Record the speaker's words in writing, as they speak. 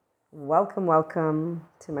Welcome, welcome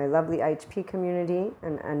to my lovely IHP community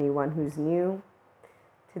and anyone who's new.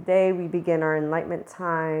 Today we begin our enlightenment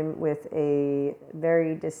time with a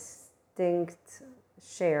very distinct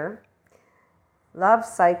share. Love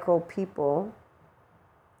cycle people,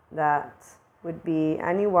 that would be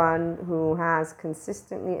anyone who has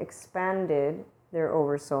consistently expanded their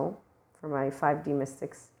oversoul, for my 5D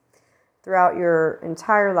mystics, throughout your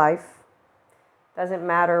entire life. Doesn't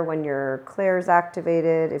matter when your clair is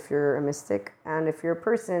activated, if you're a mystic, and if you're a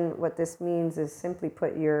person, what this means is, simply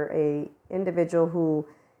put, you're a individual who,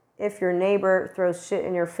 if your neighbor throws shit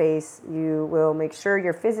in your face, you will make sure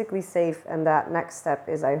you're physically safe, and that next step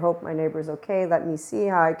is, I hope my neighbor's okay, let me see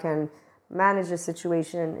how I can manage the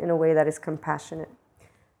situation in a way that is compassionate.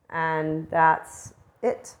 And that's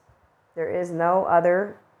it. There is no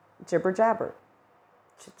other jibber jabber.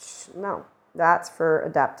 No, that's for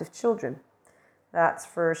adaptive children. That's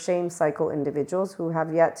for shame cycle individuals who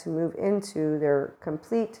have yet to move into their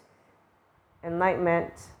complete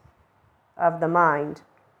enlightenment of the mind.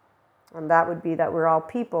 And that would be that we're all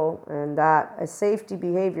people, and that a safety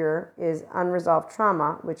behavior is unresolved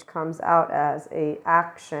trauma, which comes out as a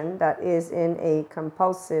action that is in a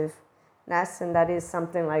compulsiveness, and that is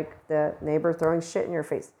something like the neighbor throwing shit in your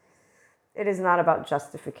face. It is not about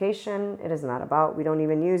justification. It is not about, we don't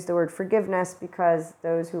even use the word forgiveness, because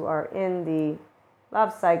those who are in the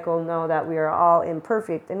love cycle know that we are all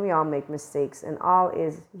imperfect and we all make mistakes, and all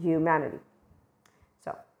is humanity.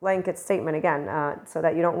 So, blanket statement again, so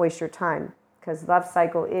that you don't waste your time, because love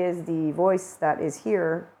cycle is the voice that is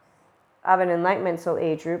here of an enlightenment soul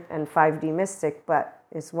age group and 5D mystic, but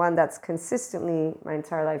it's one that's consistently, my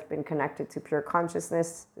entire life, been connected to pure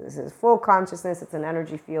consciousness. This is full consciousness. It's an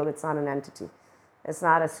energy field. It's not an entity. It's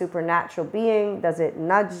not a supernatural being. Does it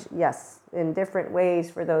nudge? Yes, in different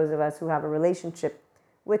ways for those of us who have a relationship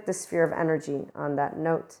with the sphere of energy. On that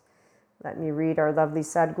note, let me read our lovely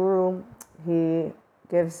Sadhguru. He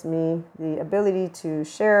gives me the ability to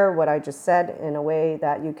share what I just said in a way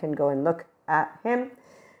that you can go and look at him.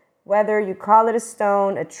 Whether you call it a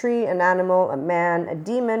stone, a tree, an animal, a man, a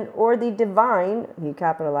demon, or the divine, he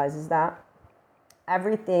capitalizes that,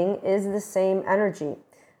 everything is the same energy,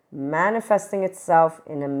 manifesting itself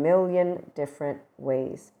in a million different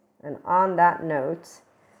ways. And on that note,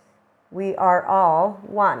 we are all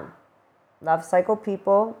one. Love cycle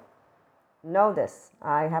people know this.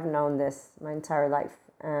 I have known this my entire life.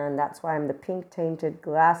 And that's why I'm the pink tainted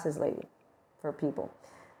glasses lady for people.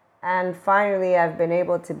 And finally, I've been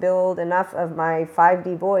able to build enough of my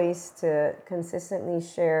 5D voice to consistently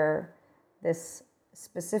share this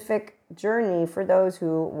specific journey for those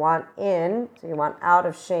who want in, so you want out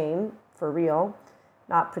of shame for real,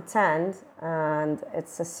 not pretend. And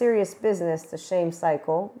it's a serious business, the shame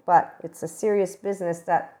cycle, but it's a serious business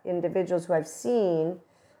that individuals who I've seen,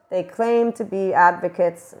 they claim to be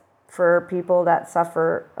advocates for people that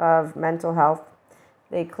suffer of mental health.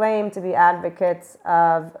 They claim to be advocates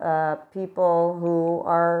of people who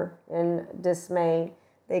are in dismay.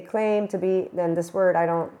 They claim to be, and this word I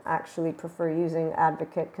don't actually prefer using,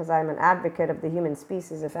 advocate, because I'm an advocate of the human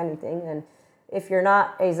species, if anything. And if you're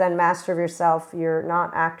not a Zen master of yourself, you're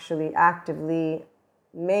not actually actively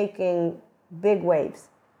making big waves.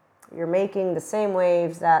 You're making the same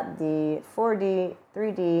waves that the 4D,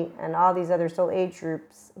 3D, and all these other soul age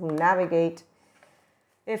groups who navigate,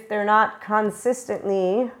 if they're not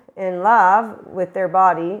consistently in love with their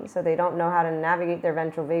body, so they don't know how to navigate their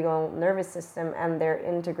ventral vagal nervous system and their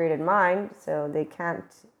integrated mind, so they can't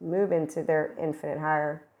move into their infinite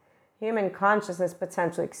higher human consciousness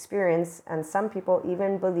potential experience. And some people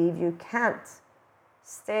even believe you can't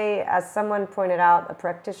stay, as someone pointed out, a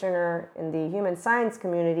practitioner in the human science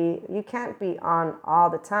community, you can't be on all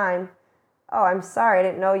the time. Oh, I'm sorry, I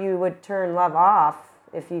didn't know you would turn love off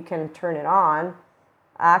if you can turn it on.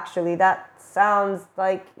 Actually, that sounds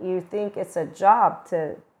like you think it's a job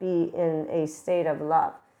to be in a state of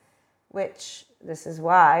love, which this is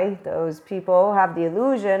why those people have the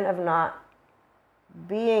illusion of not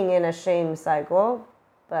being in a shame cycle,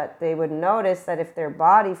 but they would notice that if their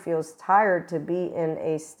body feels tired to be in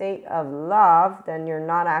a state of love, then you're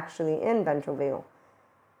not actually in ventral vagal.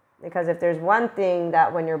 Because if there's one thing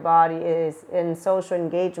that when your body is in social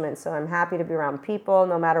engagement, so I'm happy to be around people,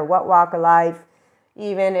 no matter what walk of life,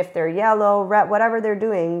 even if they're yellow, red, whatever they're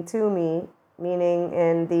doing to me, meaning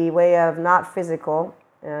in the way of not physical,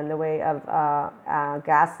 and the way of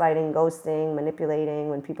gaslighting, ghosting, manipulating,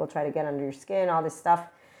 when people try to get under your skin, all this stuff,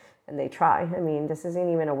 and they try. I mean, this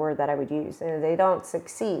isn't even a word that I would use. They don't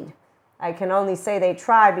succeed. I can only say they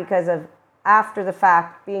try because of after the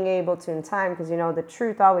fact being able to in time, because, you know, the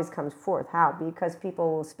truth always comes forth. How? Because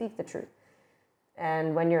people will speak the truth.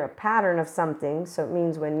 And when you're a pattern of something, so it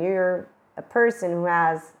means when you're a person who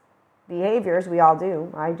has behaviors, we all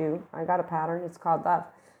do, I got a pattern, it's called love.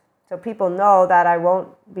 So people know that I won't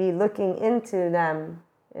be looking into them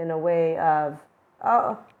in a way of,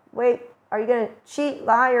 oh, wait, are you going to cheat,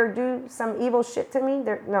 lie, or do some evil shit to me?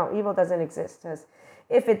 No, evil doesn't exist.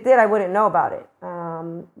 If it did, I wouldn't know about it.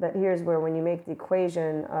 But here's where when you make the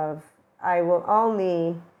equation of, I will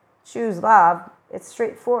only choose love, it's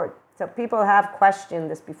straightforward. So people have questioned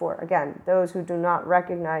this before. Again, those who do not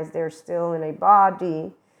recognize they're still in a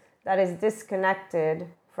body that is disconnected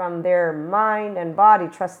from their mind and body,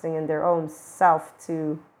 trusting in their own self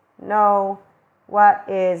to know what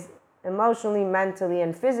is emotionally, mentally,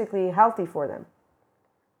 and physically healthy for them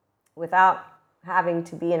without having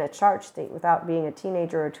to be in a charged state, without being a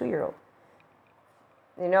teenager or a 2-year-old.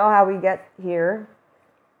 You know how we get here?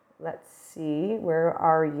 Let's see, where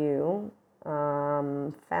are you?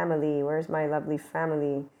 Family, where's my lovely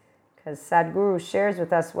family? Because Sadhguru shares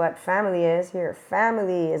with us what family is here.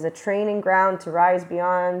 Family is a training ground to rise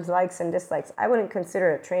beyond likes and dislikes. I wouldn't consider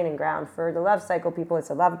it a training ground. For the love cycle people, it's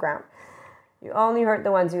a love ground. You only hurt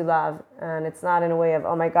the ones you love. And it's not in a way of,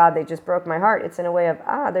 oh my God, they just broke my heart. It's in a way of,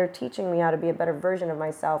 they're teaching me how to be a better version of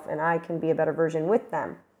myself, and I can be a better version with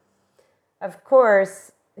them. Of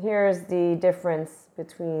course, here's the difference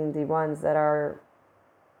between the ones that are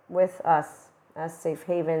with us as safe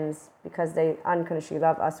havens, because they unconditionally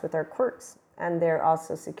love us with our quirks, and they're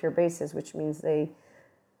also secure bases, which means they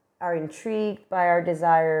are intrigued by our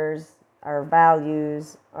desires, our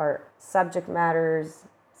values, our subject matters.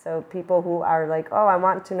 So people who are like, oh, I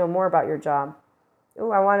want to know more about your job.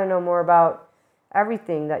 Oh, I want to know more about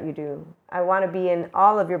everything that you do. I want to be in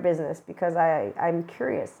all of your business because I'm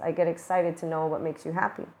curious. I get excited to know what makes you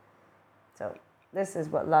happy. So this is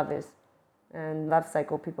what love is. And love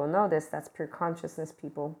cycle people know this. That's pure consciousness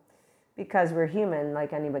people, because we're human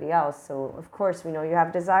like anybody else. So of course we know you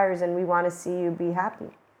have desires and we want to see you be happy.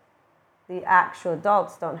 The actual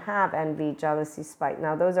adults don't have envy, jealousy, spite.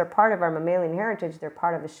 Now those are part of our mammalian heritage. They're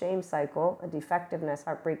part of a shame cycle, a defectiveness,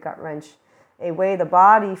 heartbreak, gut wrench, a way the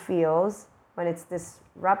body feels when it's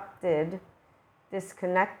disrupted,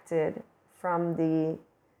 disconnected from the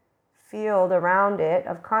field around it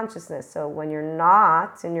of consciousness. So when you're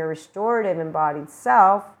not in your restorative embodied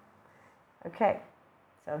self, okay,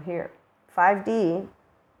 so here, 5D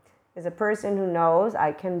is a person who knows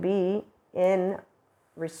I can be in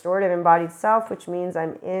restorative embodied self, which means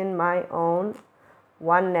I'm in my own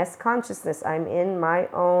oneness consciousness. I'm in my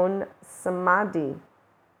own samadhi.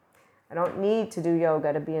 I don't need to do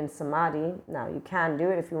yoga to be in samadhi. Now, you can do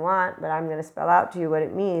it if you want, but I'm going to spell out to you what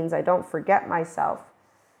it means. I don't forget myself.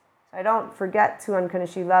 I don't forget to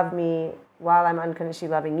unconditionally love me while I'm unconditionally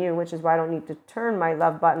loving you, which is why I don't need to turn my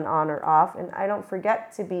love button on or off. And I don't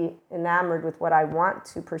forget to be enamored with what I want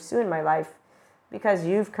to pursue in my life, because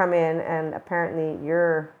you've come in and apparently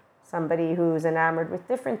you're somebody who's enamored with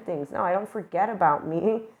different things. No, I don't forget about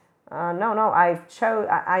me. I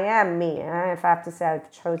am me. And if I have to say I've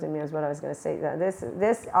chosen me is what I was going to say.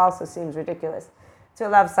 This also seems ridiculous to a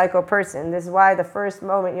love cycle person. This is why the first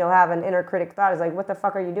moment you'll have an inner critic thought is like, what the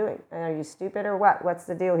fuck are you doing? Are you stupid or what? What's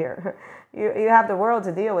the deal here? You have the world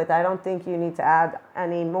to deal with. I don't think you need to add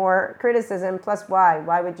any more criticism. Plus, why?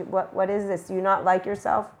 Why would you? What is this? Do you not like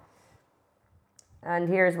yourself? And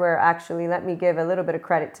here's where actually, let me give a little bit of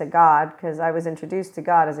credit to God, because I was introduced to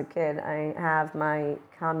God as a kid. I have my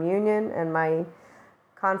communion and my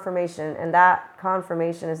confirmation, and that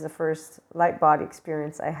confirmation is the first light body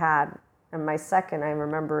experience I had. And my second, I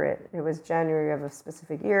remember it was January of a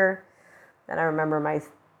specific year. Then I remember my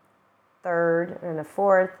third and a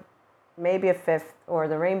fourth, maybe a fifth, or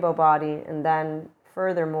the rainbow body. And then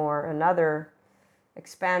furthermore, another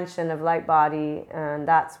expansion of light body. And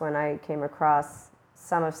that's when I came across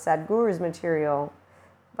some of Sadhguru's material.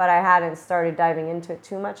 But I hadn't started diving into it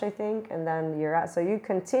too much, I think. And then so you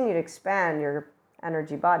continue to expand your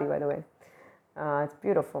energy body, by the way. It's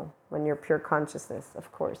beautiful when you're pure consciousness, of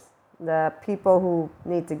course. The people who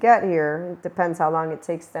need to get here, it depends how long it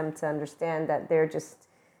takes them to understand that they're just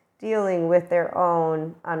dealing with their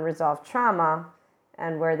own unresolved trauma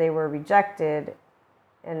and where they were rejected,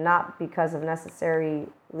 and not because of necessarily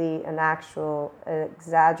an actual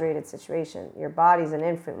exaggerated situation. Your body's an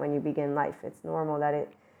infant when you begin life. It's normal that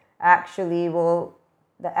it actually will,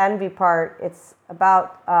 the envy part, it's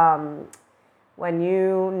about when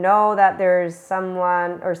you know that there's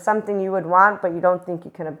someone or something you would want, but you don't think you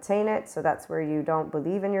can obtain it. So that's where you don't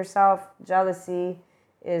believe in yourself. Jealousy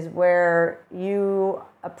is where you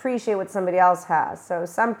appreciate what somebody else has. So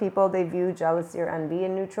some people, they view jealousy or envy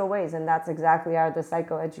in neutral ways. And that's exactly how the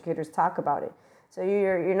psychoeducators talk about it. So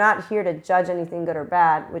you're not here to judge anything good or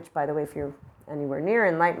bad, which, by the way, if you're anywhere near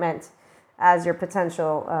enlightenment, as your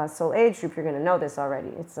potential soul age group, you're going to know this already.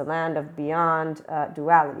 It's the land of beyond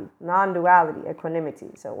duality, non-duality, equanimity.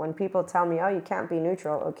 So when people tell me, oh, you can't be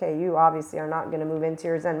neutral, okay, you obviously are not going to move into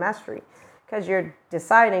your Zen mastery because you're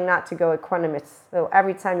deciding not to go equanimous. So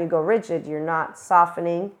every time you go rigid, you're not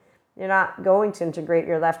softening. You're not going to integrate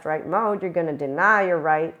your left-right mode. You're going to deny your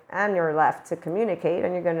right and your left to communicate,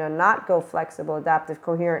 and you're going to not go flexible, adaptive,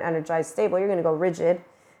 coherent, energized, stable. You're going to go rigid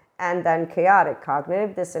and then chaotic,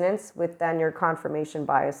 cognitive dissonance, with then your confirmation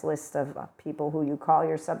bias list of people who you call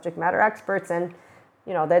your subject matter experts. And,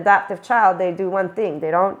 you know, the adaptive child, they do one thing.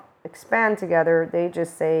 They don't expand together. They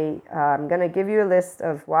just say, I'm going to give you a list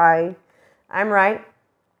of why I'm right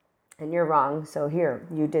and you're wrong. So here,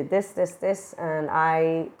 you did this, this, this, and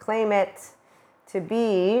I claim it to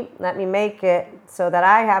be, let me make it so that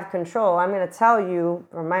I have control. I'm going to tell you,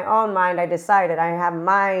 from my own mind, I decided, I have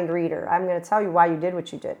mind reader. I'm going to tell you why you did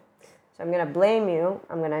what you did. So I'm going to blame you.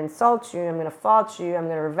 I'm going to insult you. I'm going to fault you. I'm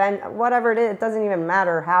going to revenge, whatever it is. It doesn't even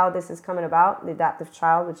matter how this is coming about, the adaptive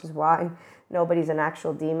child, which is why nobody's an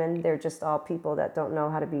actual demon. They're just all people that don't know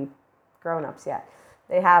how to be grown-ups yet.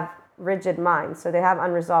 They have rigid minds, so they have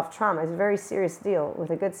unresolved trauma. It's a very serious deal. With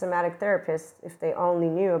a good somatic therapist, if they only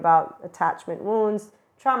knew about attachment wounds,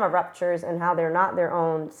 trauma ruptures, and how they're not their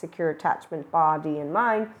own secure attachment body and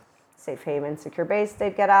mind, safe haven, secure base,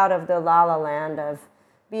 they'd get out of the la-la land of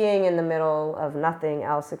being in the middle of nothing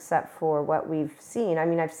else except for what we've seen. I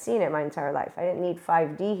mean, I've seen it my entire life. I didn't need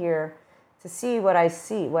 5D here to see what I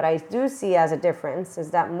see. What I do see as a difference is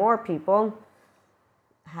that more people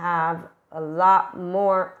have a lot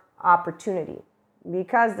more opportunity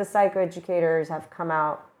because the psychoeducators have come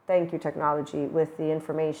out, thank you technology, with the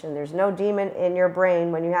information. There's no demon in your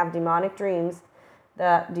brain when you have demonic dreams.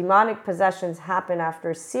 The demonic possessions happen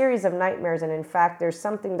after a series of nightmares, and in fact, there's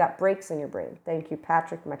something that breaks in your brain. Thank you,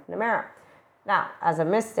 Patrick McNamara. Now, as a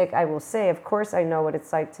mystic, I will say, of course, I know what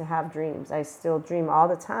it's like to have dreams. I still dream all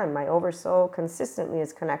the time. My oversoul consistently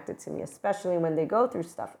is connected to me, especially when they go through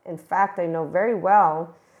stuff. In fact, I know very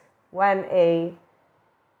well when a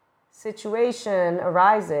situation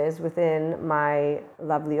arises within my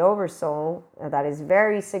lovely oversoul that is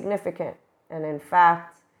very significant. And in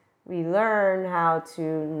fact, we learn how to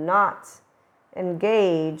not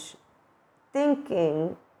engage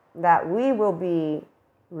thinking that we will be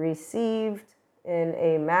received in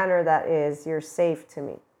a manner that is, you're safe to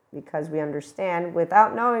me. Because we understand,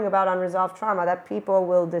 without knowing about unresolved trauma, that people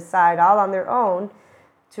will decide all on their own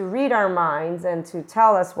to read our minds and to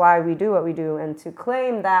tell us why we do what we do and to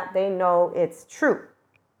claim that they know it's true.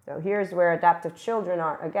 So here's where adaptive children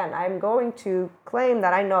are. Again, I'm going to claim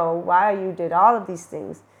that I know why you did all of these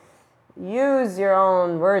things. Use your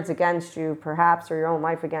own words against you, perhaps, or your own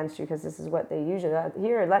life against you, because this is what they usually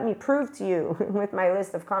here. Let me prove to you with my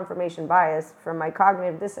list of confirmation bias from my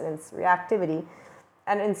cognitive dissonance reactivity.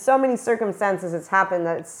 And in so many circumstances, it's happened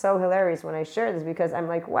that it's so hilarious when I share this, because I'm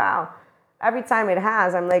like, wow, every time it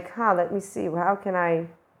has, I'm like, let me see, how can I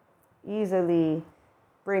easily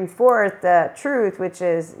bring forth the truth, which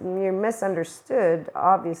is you misunderstood,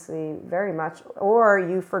 obviously, very much, or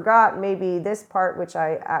you forgot maybe this part, which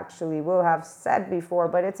I actually will have said before,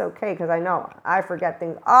 but it's okay, because I know I forget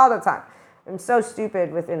things all the time. I'm so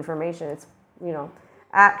stupid with information. It's,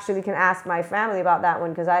 actually can ask my family about that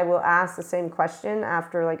one, because I will ask the same question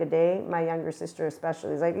after like a day. My younger sister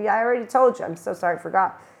especially is like, yeah, I already told you. I'm so sorry, I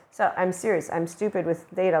forgot. So I'm serious. I'm stupid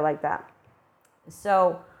with data like that.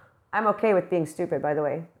 So I'm okay with being stupid, by the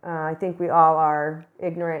way. I think we all are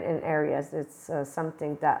ignorant in areas. It's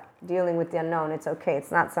something that dealing with the unknown, it's okay.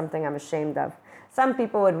 It's not something I'm ashamed of. Some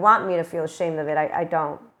people would want me to feel ashamed of it. I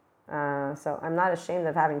don't. So I'm not ashamed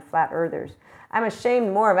of having flat earthers. I'm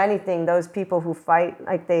ashamed more of anything, those people who fight,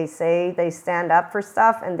 like they say, they stand up for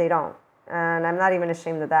stuff and they don't. And I'm not even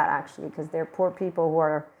ashamed of that, actually, because they're poor people who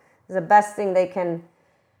are, the best thing they can,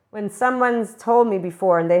 when someone's told me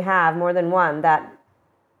before, and they have more than one, that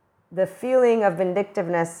the feeling of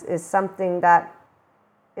vindictiveness is something that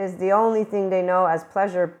is the only thing they know as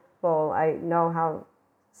pleasurable. I know how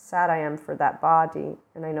sad I am for that body,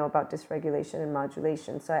 and I know about dysregulation and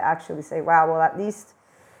modulation. So I actually say, wow, well, at least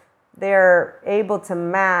they're able to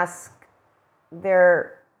mask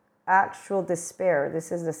their actual despair.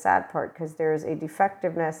 This is the sad part, because there's a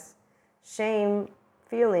defectiveness, shame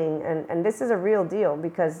feeling, and this is a real deal,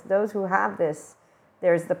 because those who have this,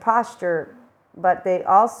 there's the posture, but they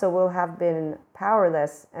also will have been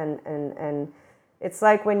powerless, and it's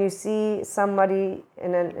like when you see somebody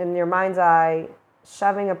in your mind's eye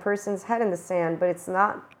shoving a person's head in the sand, but it's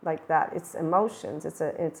not like that. It's emotions. It's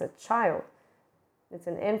a child. It's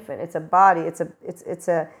an infant. It's a body. It's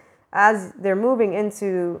a as they're moving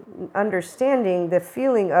into understanding, the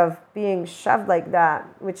feeling of being shoved like that,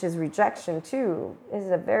 which is rejection too, is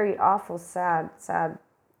a very awful, sad.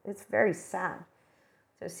 It's very sad.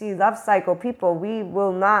 So see, love cycle people, we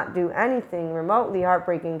will not do anything remotely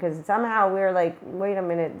heartbreaking because somehow we're like, wait a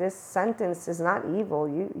minute, this sentence is not evil.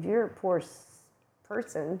 You're a poor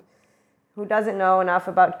person who doesn't know enough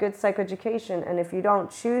about good psychoeducation. And if you don't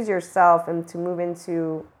choose yourself and to move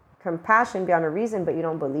into compassion beyond a reason, but you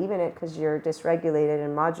don't believe in it because you're dysregulated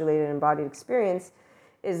and modulated embodied experience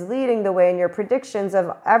is leading the way, and your predictions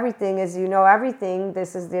of everything is you know everything.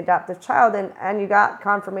 This is the adaptive child, and you got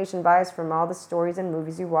confirmation bias from all the stories and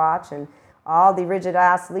movies you watch and all the rigid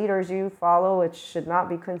ass leaders you follow, which should not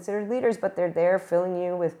be considered leaders, but they're there filling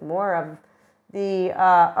you with more of the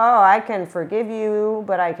I can forgive you,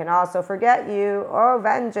 but I can also forget you. Oh,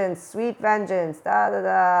 vengeance, sweet vengeance, da da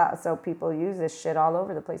da. So people use this shit all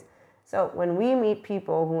over the place. So when we meet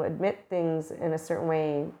people who admit things in a certain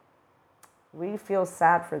way, we feel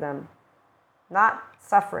sad for them. Not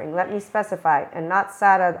suffering, let me specify, and not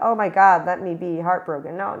sad at, oh my God, let me be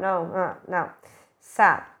heartbroken. No.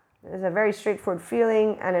 Sad. It's a very straightforward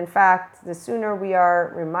feeling, and in fact, the sooner we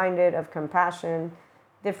are reminded of compassion,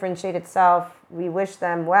 differentiated self, we wish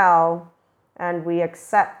them well, and we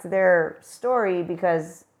accept their story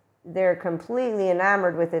because they're completely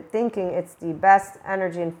enamored with it, thinking it's the best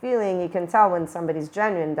energy and feeling. You can tell when somebody's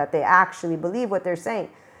genuine, that they actually believe what they're saying.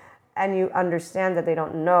 And you understand that they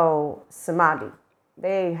don't know samadhi.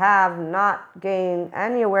 They have not gained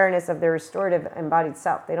any awareness of their restorative embodied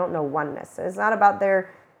self. They don't know oneness. So it's not about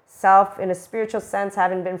their self in a spiritual sense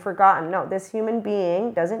having been forgotten. No, this human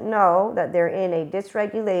being doesn't know that they're in a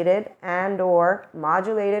dysregulated and or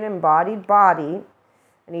modulated embodied body.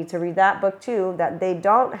 I need to read that book too, that they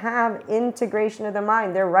don't have integration of the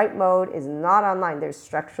mind. Their right mode is not online. There's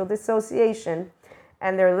structural dissociation.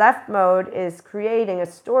 And their left mode is creating a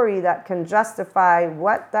story that can justify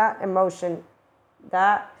what that emotion,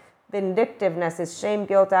 that vindictiveness is: shame,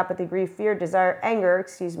 guilt, apathy, grief, fear, desire, anger,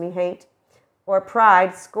 hate, or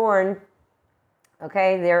pride, scorn.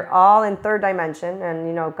 Okay, they're all in third dimension,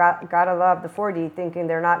 and gotta love the 4D, thinking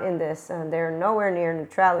they're not in this, and they're nowhere near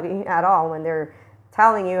neutrality at all when they're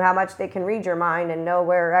telling you how much they can read your mind and know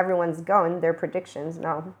where everyone's going, their predictions.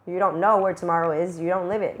 No, you don't know where tomorrow is. You don't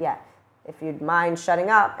live it yet. If you'd mind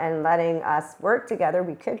shutting up and letting us work together,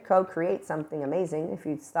 we could co-create something amazing if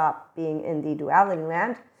you'd stop being in the duality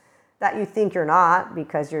land that you think you're not,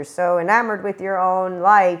 because you're so enamored with your own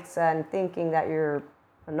lights and thinking that you're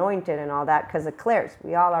anointed and all that, because it clears.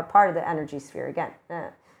 We all are part of the energy sphere again.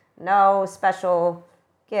 No special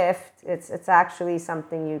gift. It's actually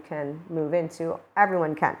something you can move into.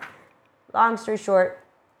 Everyone can. Long story short,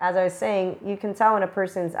 as I was saying, you can tell when a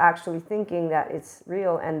person's actually thinking that it's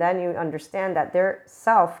real, and then you understand that their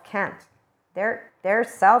self can't. Their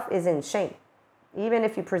self is in shame. Even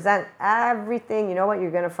if you present everything, you know what you're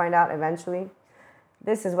going to find out eventually?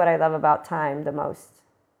 This is what I love about time the most.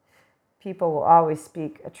 People will always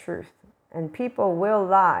speak a truth, and people will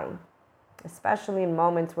lie, especially in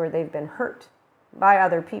moments where they've been hurt by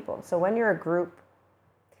other people. So when you're a group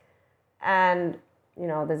and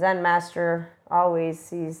the Zen master always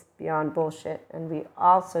sees beyond bullshit, and we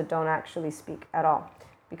also don't actually speak at all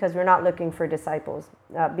because we're not looking for disciples.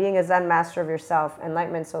 Being a Zen master of yourself,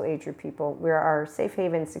 Enlightenment soul age group people, we're our safe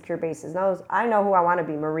haven, secure bases. I know who I want to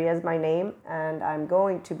be. Maria's my name, and I'm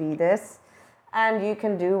going to be this, and you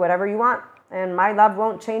can do whatever you want, and my love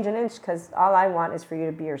won't change an inch, because all I want is for you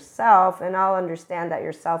to be yourself, and I'll understand that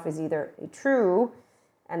yourself is either a true,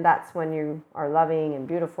 and that's when you are loving and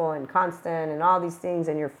beautiful and constant and all these things,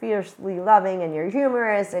 and you're fiercely loving and you're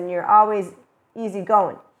humorous and you're always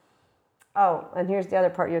easygoing. Oh, and here's the other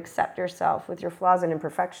part. You accept yourself with your flaws and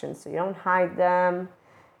imperfections, so you don't hide them.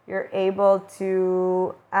 You're able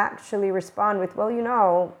to actually respond with,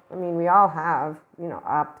 we all have,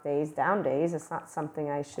 up days, down days. It's not something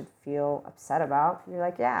I should feel upset about. You're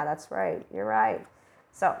like, yeah, that's right. You're right.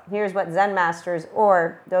 So here's what Zen masters,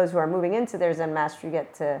 or those who are moving into their Zen mastery,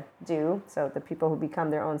 get to do. So the people who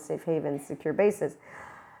become their own safe havens, secure bases,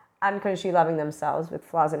 unconditionally loving themselves with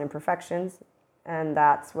flaws and imperfections. And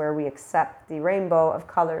that's where we accept the rainbow of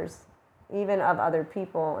colors, even of other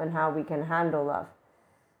people, and how we can handle love.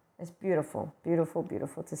 It's beautiful, beautiful,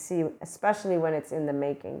 beautiful to see, especially when it's in the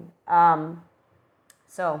making.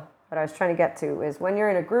 So what I was trying to get to is, when you're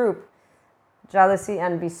in a group, jealousy,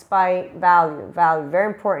 envy, spite, value, very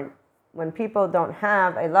important. When people don't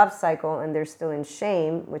have a love cycle and they're still in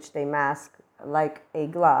shame, which they mask like a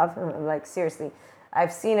glove, like seriously,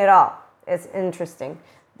 I've seen it all. It's interesting.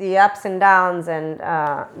 the ups and downs, and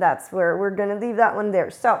that's where we're going to leave that one there.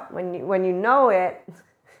 So when you know it,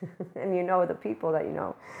 and you know the people that you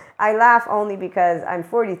know, I laugh only because I'm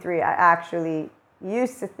 43. I actually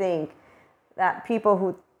used to think that people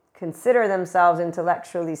who consider themselves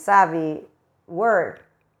intellectually savvy were,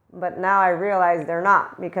 but now I realize they're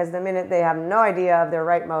not, because the minute they have no idea of their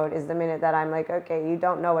right mode is the minute that I'm like, okay, you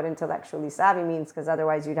don't know what intellectually savvy means, because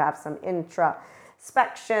otherwise you'd have some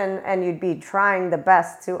introspection and you'd be trying the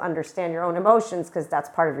best to understand your own emotions, because that's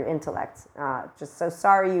part of your intellect. Just so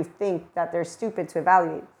sorry you think that they're stupid to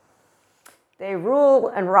evaluate. They rule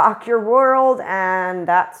and rock your world, and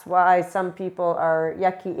that's why some people are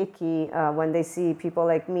yucky, icky when they see people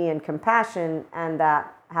like me and compassion and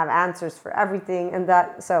that have answers for everything. And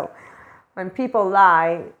that, so when people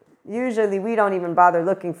lie, usually we don't even bother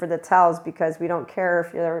looking for the tells, because we don't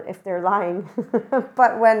care if they're lying.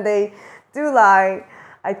 But when they do lie,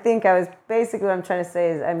 I think basically what I'm trying to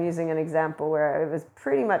say is, I'm using an example where it was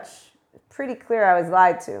pretty clear I was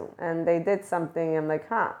lied to, and they did something. I'm like,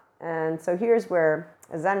 huh. And so here's where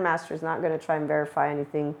a Zen master is not going to try and verify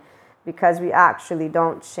anything, because we actually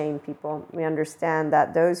don't shame people. We understand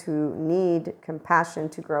that those who need compassion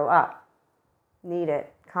to grow up need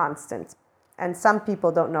it constant. And some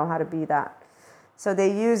people don't know how to be that. So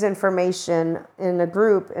they use information in a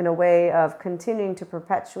group in a way of continuing to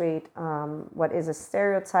perpetuate what is a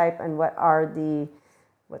stereotype and what are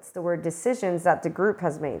decisions that the group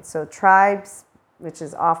has made. So tribes, which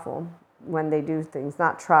is awful when they do things,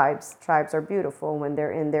 not tribes. Tribes are beautiful when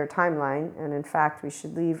they're in their timeline. And in fact, we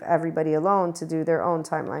should leave everybody alone to do their own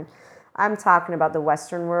timeline. I'm talking about the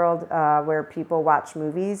Western world where people watch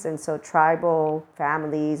movies. And so tribal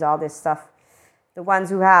families, all this stuff, the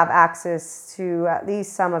ones who have access to at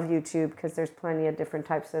least some of YouTube, because there's plenty of different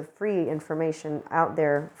types of free information out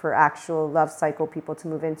there for actual love cycle people to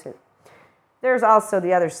move into. There's also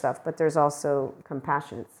the other stuff, but there's also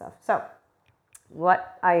compassionate stuff. So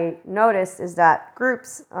what I noticed is that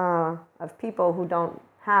groups of people who don't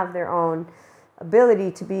have their own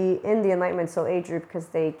ability to be in the Enlightenment Soul Age group, because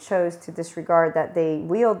they chose to disregard that they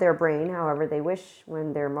wield their brain however they wish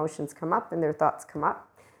when their emotions come up and their thoughts come up,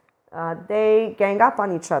 they gang up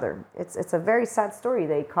on each other. It's a very sad story.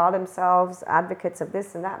 They call themselves advocates of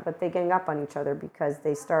this and that, but they gang up on each other because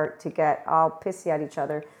they start to get all pissy at each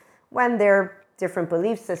other when their different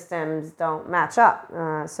belief systems don't match up.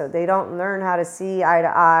 So they don't learn how to see eye to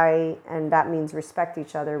eye, and that means respect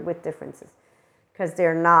each other with differences, because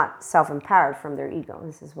they're not self-empowered from their ego.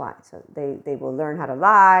 This is why. So they will learn how to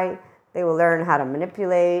lie, they will learn how to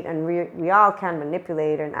manipulate, and we all can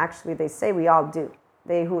manipulate, and actually they say we all do.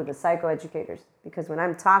 They who are the psychoeducators, because when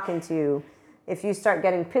I'm talking to you, if you start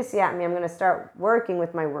getting pissy at me, I'm going to start working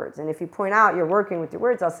with my words. And if you point out you're working with your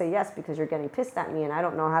words, I'll say yes, because you're getting pissed at me and I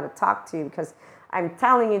don't know how to talk to you, because I'm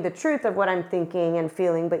telling you the truth of what I'm thinking and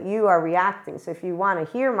feeling, but you are reacting. So if you want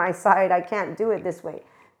to hear my side, I can't do it this way,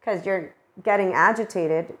 because you're getting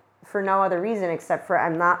agitated for no other reason except for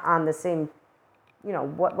I'm not on the same,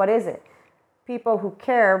 what is it? People who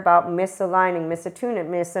care about misaligning, misattunement,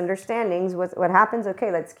 misunderstandings, what happens?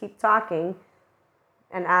 Okay, let's keep talking.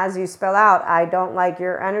 And as you spell out, I don't like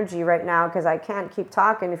your energy right now, because I can't keep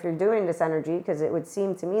talking if you're doing this energy, because it would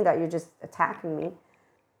seem to me that you're just attacking me.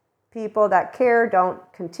 People that care don't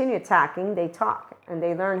continue attacking. They talk, and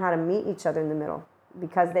they learn how to meet each other in the middle,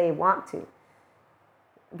 because they want to,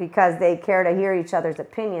 because they care to hear each other's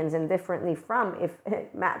opinions, and differently from if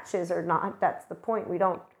it matches or not. That's the point. We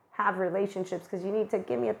don't have relationships because you need to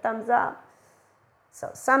give me a thumbs up.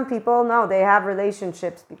 So some people, no, they have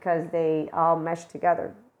relationships because they all mesh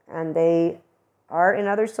together, and they are in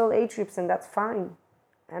other soul age groups, and that's fine,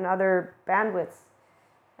 and other bandwidths.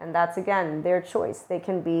 And that's, again, their choice. They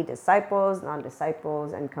can be disciples,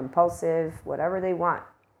 non-disciples, and compulsive, whatever they want.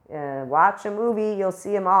 Watch a movie, you'll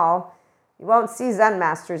see them all. You won't see Zen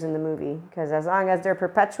masters in the movie, because as long as they're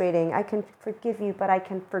perpetuating, I can forgive you, but I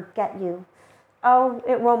can forget you. Oh,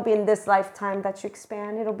 it won't be in this lifetime that you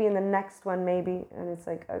expand. It'll be in the next one, maybe. And it's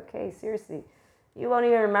like, okay, seriously. You won't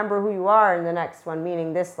even remember who you are in the next one,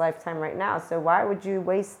 meaning this lifetime right now. So why would you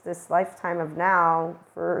waste this lifetime of now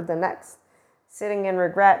for the next? Sitting in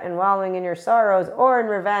regret and wallowing in your sorrows, or in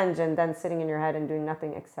revenge, and then sitting in your head and doing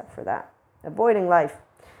nothing except for that. Avoiding life.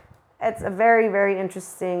 It's a very, very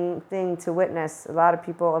interesting thing to witness. A lot of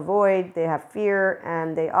people avoid, they have fear,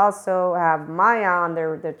 and they also have Maya on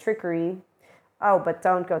their trickery. Oh, but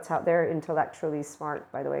don't go tell, they're intellectually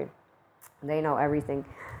smart, by the way. They know everything.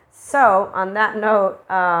 So on that note,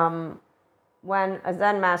 when a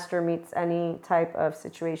Zen master meets any type of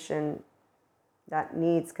situation that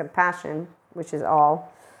needs compassion, which is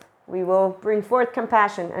all, we will bring forth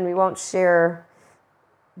compassion, and we won't share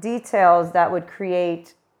details that would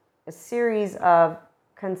create a series of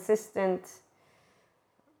consistent,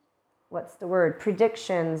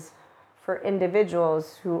 predictions for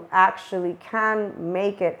individuals who actually can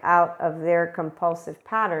make it out of their compulsive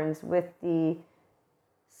patterns with the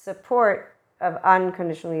support of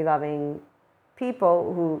unconditionally loving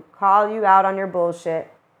people who call you out on your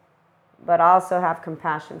bullshit, but also have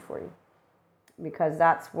compassion for you. Because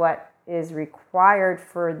that's what is required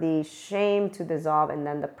for the shame to dissolve and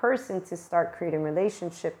then the person to start creating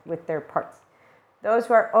relationship with their parts. Those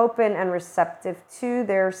who are open and receptive to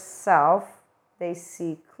their self, they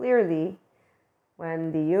see clearly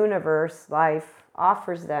when the universe, life,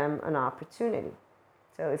 offers them an opportunity.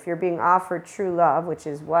 So if you're being offered true love, which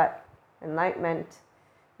is what enlightenment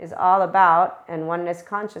is all about, and oneness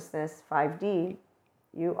consciousness, 5D,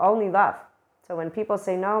 you only love. So when people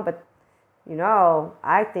say, no, but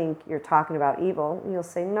I think you're talking about evil, you'll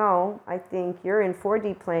say, no, I think you're in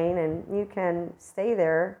 4D plane and you can stay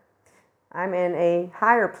there. I'm in a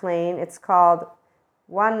higher plane. It's called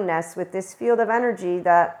oneness with this field of energy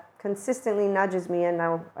that consistently nudges me. And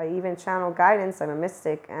now I even channel guidance. I'm a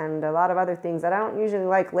mystic and a lot of other things that I don't usually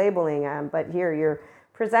like labeling. But here you're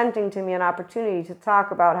presenting to me an opportunity to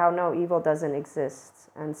talk about how no, evil doesn't exist.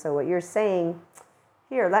 And so what you're saying,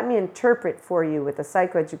 here, let me interpret for you with a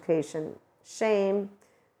psychoeducation. Shame,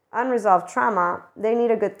 unresolved trauma, they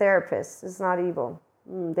need a good therapist. It's not evil.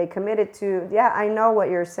 They committed to, I know what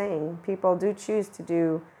you're saying. People do choose to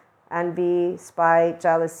do envy, spite,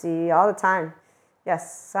 jealousy all the time.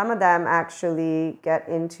 Yes, some of them actually get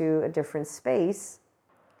into a different space.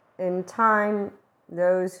 In time,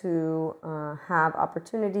 those who have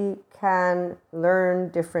opportunity can learn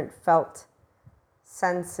different felt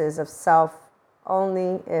senses of self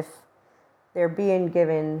only if they're being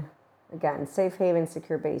given, again, safe haven,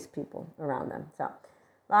 secure base people around them. So,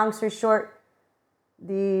 long story short,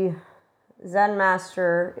 the Zen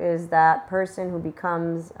master is that person who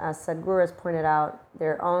becomes, as Sadhguru has pointed out,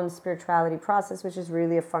 their own spirituality process, which is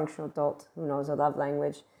really a functional adult who knows a love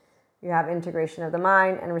language. You have integration of the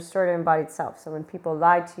mind and restorative embodied self. So when people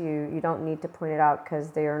lie to you, you don't need to point it out because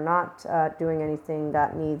they are not doing anything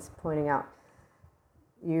that needs pointing out.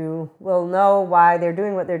 You will know why they're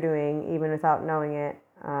doing what they're doing even without knowing it,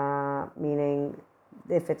 meaning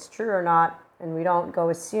if it's true or not. And we don't go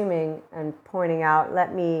assuming and pointing out,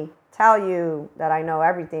 let me tell you that I know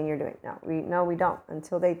everything you're doing. No, we don't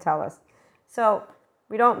until they tell us. So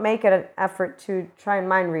we don't make it an effort to try and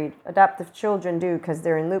mind read. Adaptive children do because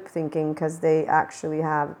they're in loop thinking because they actually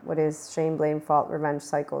have what is shame, blame, fault, revenge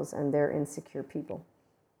cycles, and they're insecure people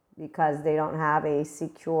because they don't have a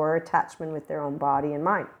secure attachment with their own body and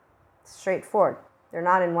mind. It's straightforward. They're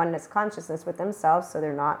not in oneness consciousness with themselves, so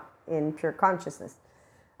they're not in pure consciousness.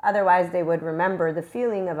 Otherwise, they would remember the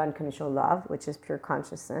feeling of unconditional love, which is pure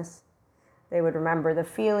consciousness. They would remember the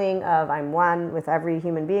feeling of I'm one with every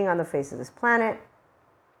human being on the face of this planet.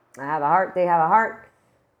 I have a heart, they have a heart.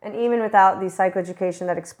 And even without the psychoeducation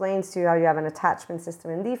that explains to you how you have an attachment system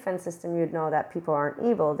and defense system, you'd know that people aren't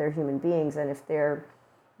evil, they're human beings. And if they're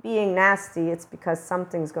being nasty, it's because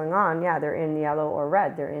something's going on. Yeah, they're in yellow or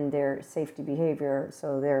red. They're in their safety behavior.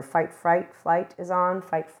 So their fight, fright, flight is on,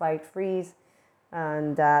 fight, flight, freeze.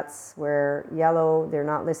 And that's where yellow, they're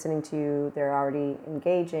not listening to you. They're already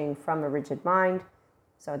engaging from a rigid mind.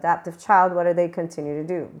 So adaptive child, what do they continue to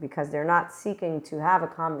do? Because they're not seeking to have a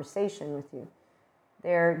conversation with you.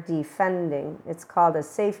 They're defending. It's called a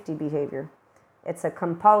safety behavior. It's a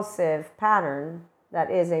compulsive pattern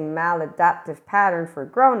that is a maladaptive pattern for a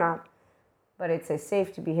grown-up, but it's a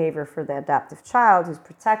safety behavior for the adaptive child who's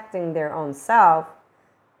protecting their own self.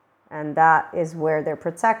 And that is where they're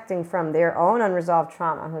protecting from their own unresolved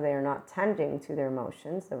trauma, who they are not tending to their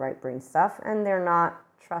emotions, the right brain stuff, and they're not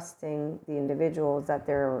trusting the individuals that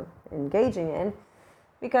they're engaging in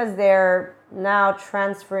because they're now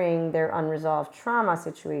transferring their unresolved trauma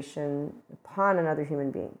situation upon another human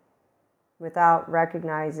being without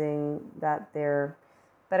recognizing that they're,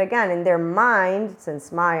 but again, in their mind,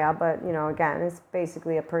 since Maya, but again, it's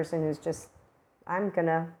basically a person who's just, I'm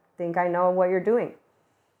gonna think I know what you're doing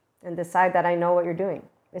and decide that I know what you're doing.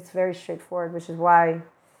 It's very straightforward, which is why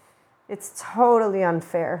it's totally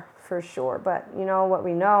unfair, for sure. But what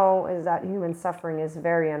we know is that human suffering is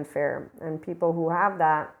very unfair. And people who have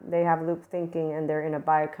that, they have loop thinking and they're in a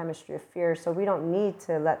biochemistry of fear. So we don't need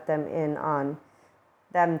to let them in on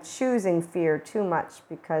them choosing fear too much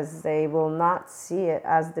because they will not see it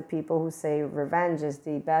as the people who say revenge is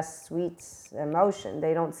the best sweet emotion.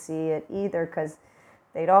 They don't see it either because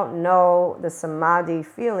they don't know the samadhi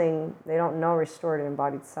feeling. They don't know restorative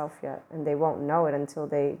embodied self yet. And they won't know it until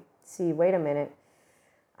they see, wait a minute,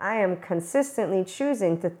 I am consistently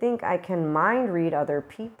choosing to think I can mind read other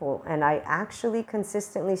people, and I actually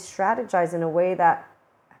consistently strategize in a way that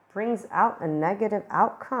brings out a negative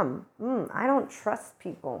outcome. I don't trust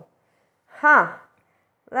people.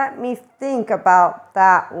 Let me think about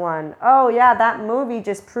that one. Oh yeah, that movie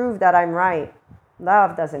just proved that I'm right.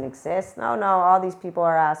 Love doesn't exist. No, all these people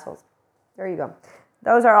are assholes. There you go.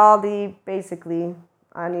 Those are all the, basically,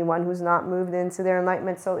 anyone who's not moved into their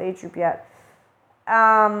enlightenment soul age group yet.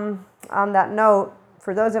 On that note,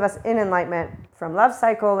 for those of us in enlightenment, from love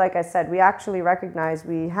cycle, like I said, we actually recognize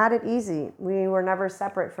we had it easy. We were never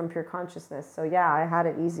separate from pure consciousness. So yeah, I had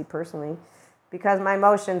it easy personally, because my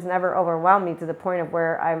emotions never overwhelmed me to the point of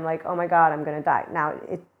where I'm like, oh my God, I'm going to die. Now,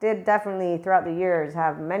 it did definitely throughout the years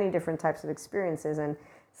have many different types of experiences. And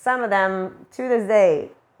some of them, to this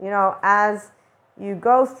day, as you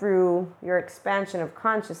go through your expansion of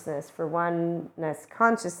consciousness for oneness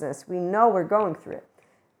consciousness, we know we're going through it.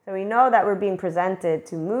 So we know that we're being presented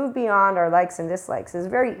to move beyond our likes and dislikes. It's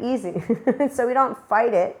very easy. So we don't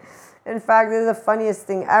fight it. In fact, this is the funniest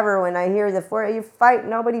thing ever when I hear you fight,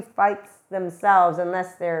 nobody fights themselves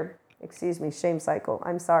unless they're, shame cycle.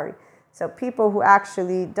 I'm sorry. So people who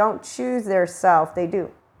actually don't choose their self, they do.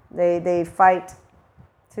 They fight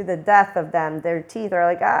to the death of them. Their teeth are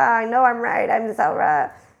like, I know I'm right. I'm so right.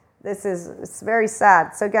 It's very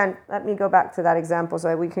sad. So again, let me go back to that example so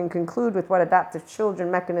that we can conclude with what adaptive children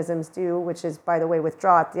mechanisms do, which is, by the way,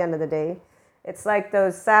 withdraw at the end of the day. It's like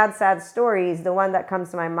those sad stories. The one that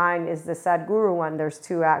comes to my mind is the Sadhguru one. There's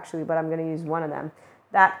two actually, but I'm going to use one of them.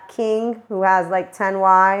 That king who has like 10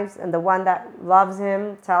 wives, and the one that loves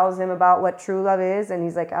him tells him about what true love is, and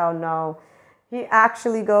he's like, oh no. He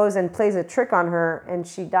actually goes and plays a trick on her, and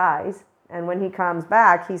she dies. And when he comes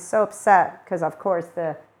back, he's so upset because, of course,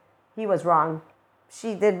 he was wrong.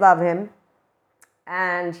 She did love him,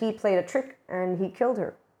 and he played a trick, and he killed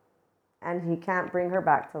her. And he can't bring her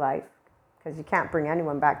back to life, because you can't bring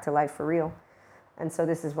anyone back to life for real. And so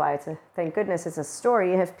this is why thank goodness it's a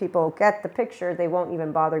story. If people get the picture, they won't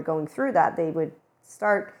even bother going through that. They would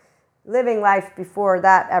start living life before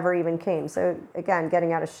that ever even came. So again,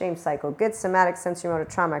 getting out of shame cycle. Good somatic sensorimotor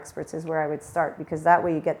trauma experts is where I would start, because that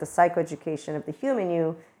way you get the psychoeducation of the human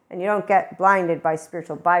you, and you don't get blinded by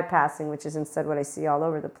spiritual bypassing, which is instead what I see all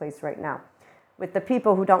over the place right now. With the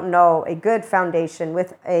people who don't know a good foundation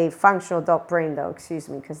with a functional adult brain, though,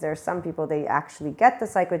 because there are some people, they actually get the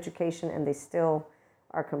psychoeducation and they still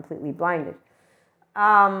are completely blinded.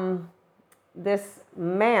 This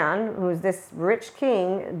man, who's this rich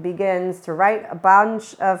king, begins to write a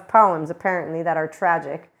bunch of poems, apparently, that are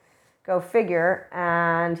tragic. Go figure.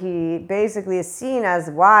 And he basically is seen as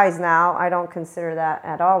wise now. I don't consider that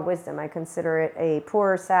at all wisdom. I consider it a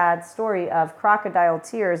poor, sad story of crocodile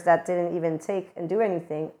tears that didn't even take and do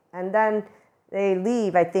anything. And then they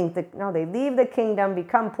leave, they leave the kingdom,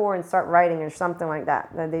 become poor, and start writing or something like that.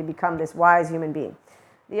 They become this wise human being.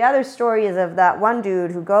 The other story is of that one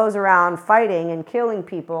dude who goes around fighting and killing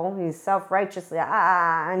people. He's self-righteously,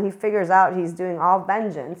 and he figures out he's doing all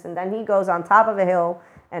vengeance. And then he goes on top of a hill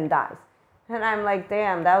and dies. And I'm like,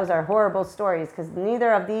 damn, those are horrible stories, because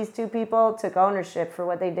neither of these two people took ownership for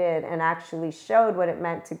what they did and actually showed what it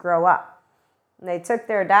meant to grow up. And they took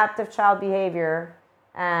their adaptive child behavior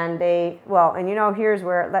and here's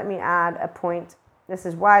where, let me add a point. This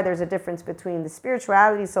is why there's a difference between the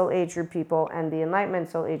spirituality soul age group people and the enlightenment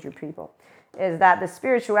soul age group people, is that the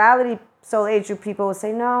spirituality soul age group people will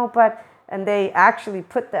say, no, and they actually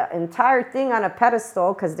put the entire thing on a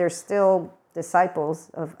pedestal because they're still disciples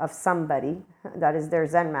of somebody that is their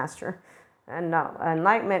Zen master. And no,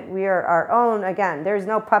 enlightenment, we are our own. Again, there's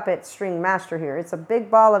no puppet string master here. It's a big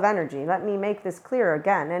ball of energy. Let me make this clear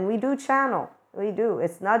again. And we do channel. We do.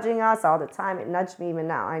 It's nudging us all the time. It nudged me even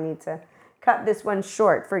now. I need to cut this one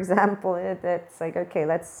short. For example, it's like, okay,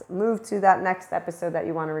 let's move to that next episode that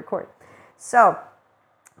you want to record. So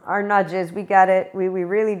our nudges, we get it. We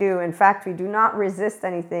really do. In fact, we do not resist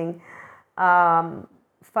anything.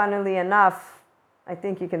 Funnily enough, I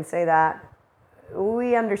think you can say that.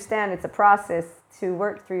 We understand it's a process to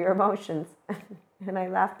work through your emotions. And I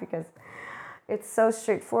laugh because it's so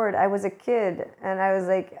straightforward. I was a kid and I was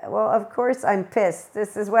like, well, of course I'm pissed.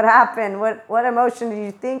 This is what happened. What emotion do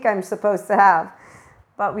you think I'm supposed to have?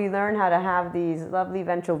 But we learn how to have these lovely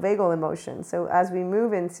ventral vagal emotions. So as we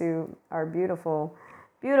move into our beautiful,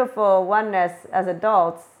 beautiful oneness as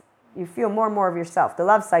adults, you feel more and more of yourself, the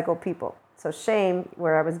love cycle people. So shame,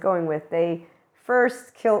 where I was going with, they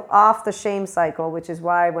first kill off the shame cycle, which is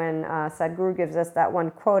why when Sadhguru gives us that one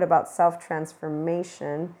quote about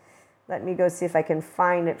self-transformation, let me go see if I can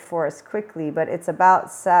find it for us quickly. But it's about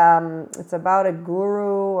a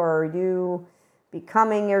guru or you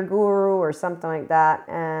becoming your guru or something like that.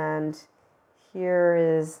 And here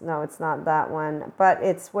is, no, it's not that one, but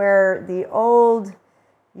it's where the old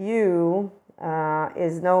you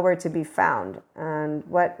is nowhere to be found. And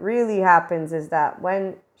what really happens is that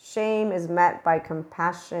when shame is met by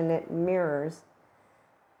compassionate mirrors,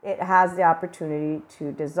 it has the opportunity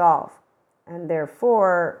to dissolve. And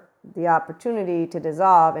therefore, the opportunity to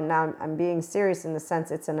dissolve, and now I'm being serious in the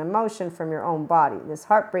sense it's an emotion from your own body. This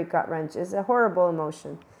heartbreak, gut wrench is a horrible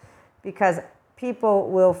emotion because people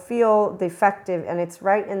will feel defective, and it's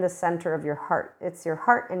right in the center of your heart. It's your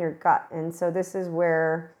heart and your gut. And so this is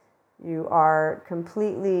where you are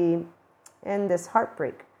completely in this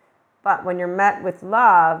heartbreak. But when you're met with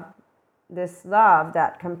love, this love,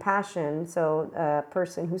 that compassion, so a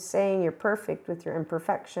person who's saying you're perfect with your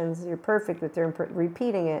imperfections, you're perfect with your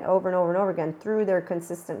repeating it over and over and over again through their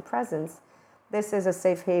consistent presence, this is a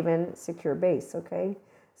safe haven, secure base, okay?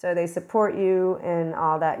 So they support you in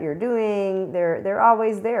all that you're doing. They're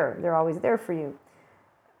always there. They're always there for you.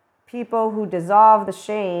 People who dissolve the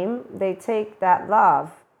shame, they take that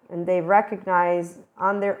love and they recognize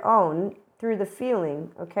on their own through the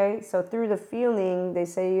feeling, okay? So through the feeling, they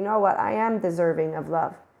say, you know what? I am deserving of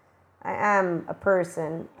love. I am a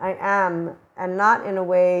person. I am, and not in a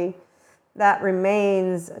way that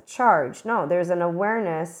remains charged. No, there's an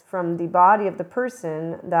awareness from the body of the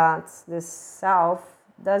person that this self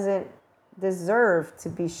doesn't deserve to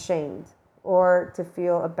be shamed or to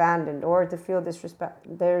feel abandoned or to feel disrespect.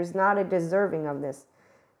 There's not a deserving of this.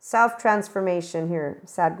 Self-transformation here,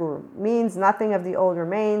 Sadhguru, means nothing of the old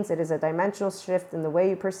remains. It is a dimensional shift in the way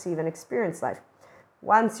you perceive and experience life.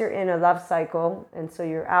 Once you're in a love cycle, and so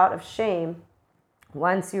you're out of shame,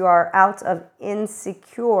 once you are out of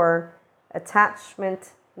insecure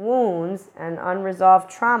attachment wounds and unresolved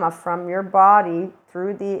trauma from your body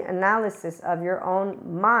through the analysis of your own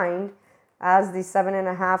mind, as the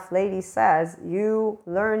 7.5 lady says, you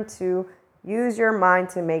learn to use your mind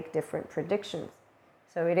to make different predictions.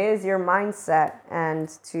 So it is your mindset, and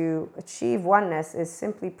to achieve oneness is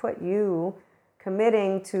simply put you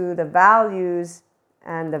committing to the values,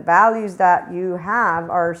 and the values that you have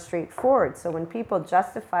are straightforward. So when people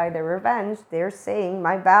justify their revenge, they're saying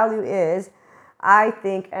my value is, I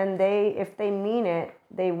think, and if they mean it,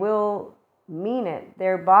 they will mean it.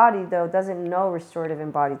 Their body, though, doesn't know restorative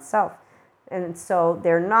embodied self. And so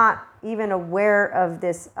they're not even aware of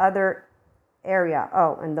this other area.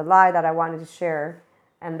 Oh, and the lie that I wanted to share,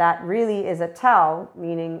 and that really is a tell,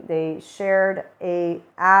 meaning they shared a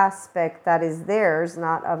aspect that is theirs,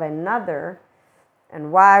 not of another.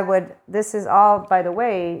 And why would, this is all, by the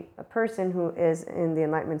way, a person who is in the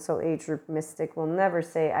Enlightenment Soul Age group mystic will never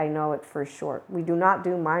say, I know it for sure. We do not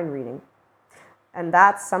do mind reading. And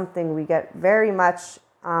that's something we get very much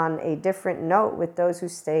on a different note with those who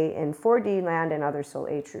stay in 4D land and other Soul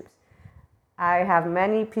Age groups. I have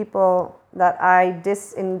many people that I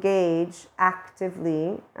disengage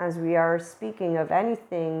actively as we are speaking of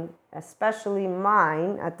anything, especially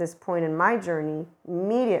mine at this point in my journey,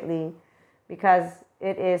 immediately, because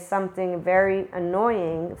it is something very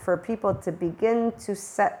annoying for people to begin to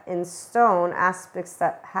set in stone aspects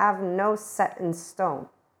that have no set in stone.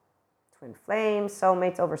 Twin flames,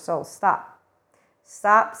 soulmates over souls. Stop.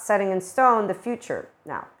 Stop setting in stone the future.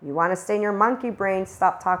 Now, you want to stay in your monkey brain,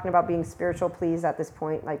 stop talking about being spiritual, please, at this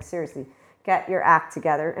point. Like, seriously, get your act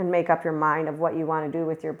together and make up your mind of what you want to do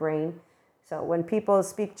with your brain. So when people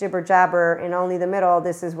speak jibber jabber in only the middle,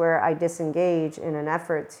 this is where I disengage in an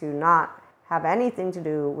effort to not have anything to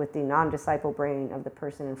do with the non-disciple brain of the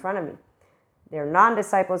person in front of me. They're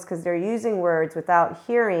non-disciples because they're using words without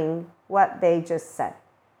hearing what they just said.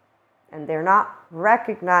 And they're not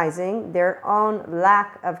recognizing their own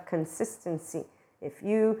lack of consistency. If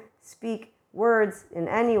you speak words in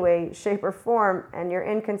any way, shape, or form, and you're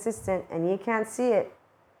inconsistent and you can't see it,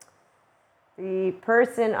 the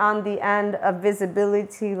person on the end of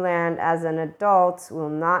visibility land as an adult will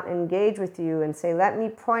not engage with you and say, let me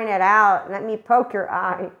point it out, let me poke your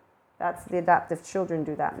eye. That's the adoptive children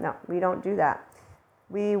do that. No, we don't do that.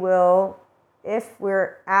 We will, if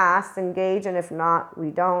we're asked, engage, and if not,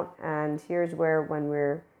 we don't. And here's where, when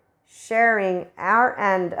we're sharing our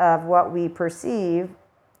end of what we perceive,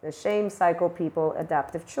 the shame cycle people,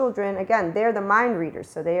 adoptive children, again, they're the mind readers.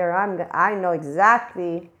 So they are, I know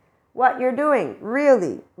exactly what you're doing.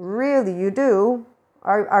 Really, really, you do.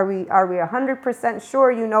 Are we 100%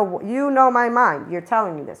 sure you know my mind? You're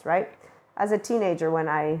telling me this, right? As a teenager, when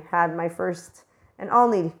I had my first and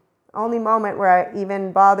only moment where I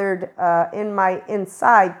even bothered in my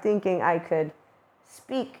inside thinking I could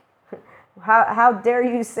speak. How dare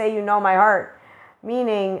you say you know my heart?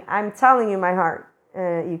 Meaning, I'm telling you my heart.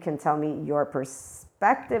 You can tell me your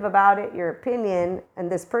perspective about it, your opinion, and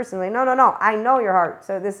this person like, no, I know your heart.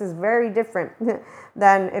 So this is very different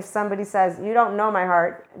than if somebody says, you don't know my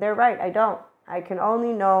heart. They're right, I don't. I can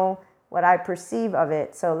only know what I perceive of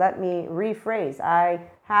it. So let me rephrase. I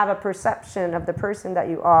have a perception of the person that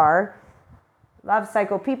you are. Love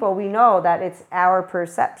cycle people, we know that it's our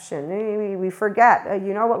perception. We forget.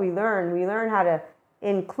 You know what we learn? We learn how to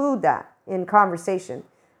include that in conversation.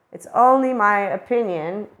 It's only my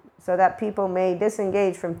opinion so that people may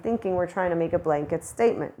disengage from thinking we're trying to make a blanket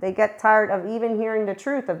statement. They get tired of even hearing the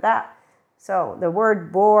truth of that. So the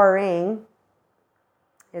word boring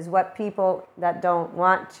is what people that don't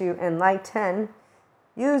want to enlighten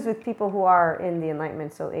use with people who are in the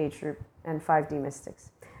Enlightenment Soul Age group and 5D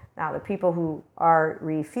mystics. Now, the people who are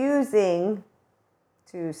refusing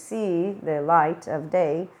to see the light of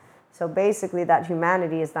day, so basically that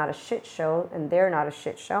humanity is not a shit show and they're not a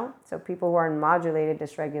shit show. So people who are in modulated,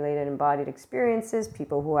 dysregulated, embodied experiences,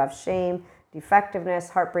 people who have shame, defectiveness,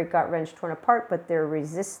 heartbreak, gut wrench, torn apart, but they're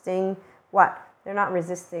resisting what? They're not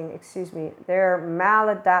resisting, they're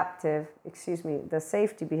maladaptive, the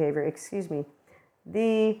safety behavior,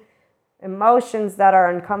 the emotions that are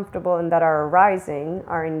uncomfortable and that are arising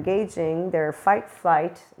are engaging their fight,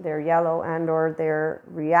 flight, their yellow and or their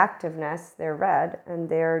reactiveness, their red, and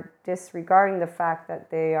they're disregarding the fact that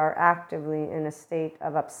they are actively in a state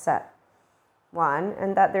of upset, one,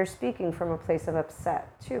 and that they're speaking from a place of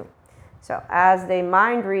upset, two. So as they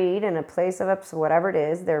mind read in a place of upset, whatever it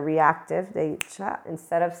is, they're reactive. They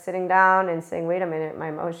instead of sitting down and saying, wait a minute, my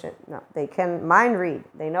emotion. No, they can mind read.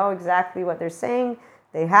 They know exactly what they're saying.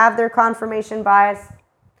 They have their confirmation bias.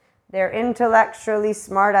 They're intellectually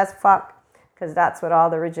smart as fuck, because that's what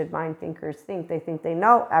all the rigid mind thinkers think. They think they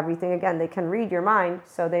know everything. Again, they can read your mind,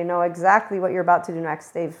 so they know exactly what you're about to do next.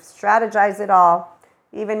 They've strategized it all.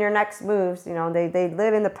 Even your next moves, they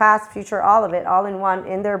live in the past, future, all of it, all in one,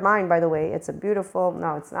 in their mind, by the way. It's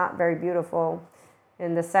it's not very beautiful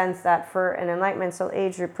in the sense that for an Enlightenment Soul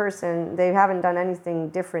Age group person, they haven't done anything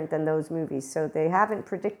different than those movies. So they haven't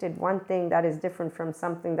predicted one thing that is different from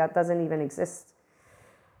something that doesn't even exist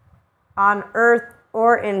on earth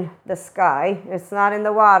or in the sky. It's not in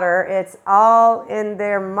the water. It's all in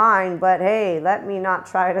their mind. But hey, let me not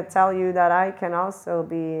try to tell you that I can also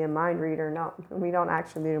be a mind reader. No, we don't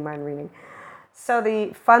actually do mind reading. So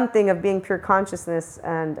the fun thing of being pure consciousness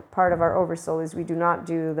and part of our oversoul is we do not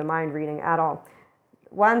do the mind reading at all.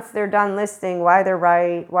 Once they're done listing why they're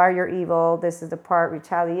right, why you're evil, this is the part,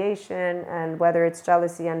 retaliation, and whether it's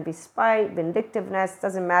jealousy, envy, spite, vindictiveness,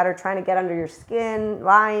 doesn't matter, trying to get under your skin,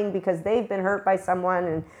 lying because they've been hurt by someone.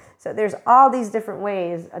 And so there's all these different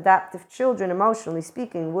ways adaptive children, emotionally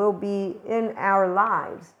speaking, will be in our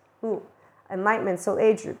lives. Enlightenment Soul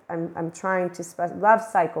Age group. I'm trying to love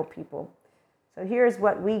cycle people. So here's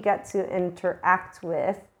what we get to interact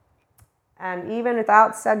with. And even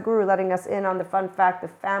without Sadhguru letting us in on the fun fact of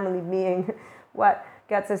family being what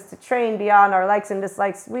gets us to train beyond our likes and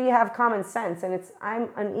dislikes, we have common sense. And I'm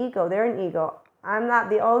an ego, they're an ego. I'm not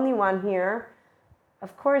the only one here.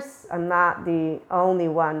 Of course, I'm not the only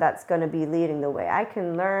one that's going to be leading the way. I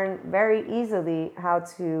can learn very easily how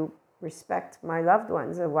to respect my loved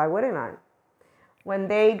ones. And why wouldn't I? When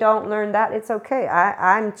they don't learn that, it's okay.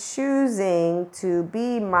 I'm choosing to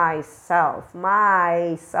be myself.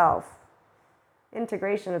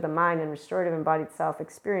 Integration of the mind and restorative embodied self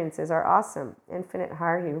experiences are awesome. Infinite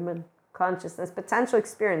higher human consciousness, potential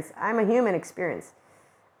experience. I'm a human experience.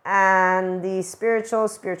 And the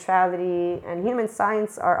spirituality, and human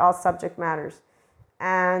science are all subject matters.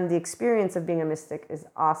 And the experience of being a mystic is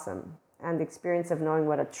awesome. And the experience of knowing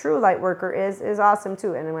what a true light worker is awesome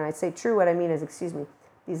too. And when I say true, what I mean is,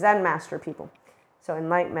 the Zen master people. So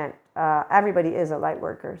enlightenment, everybody is a light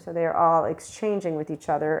worker. So they are all exchanging with each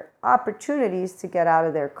other opportunities to get out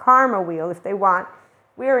of their karma wheel if they want.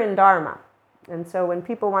 We're in Dharma. And so when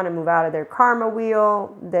people want to move out of their karma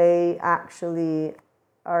wheel, they actually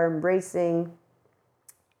are embracing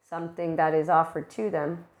something that is offered to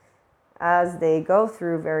them as they go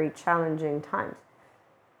through very challenging times.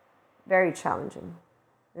 Very challenging.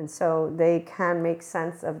 And so they can make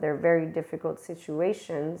sense of their very difficult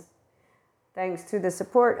situations thanks to the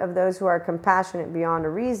support of those who are compassionate beyond a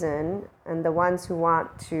reason, and the ones who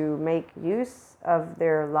want to make use of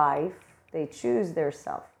their life, they choose their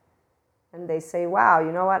self. And they say, wow,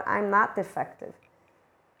 you know what? I'm not defective.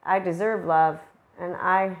 I deserve love, and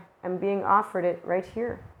I am being offered it right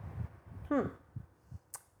here.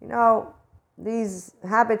 These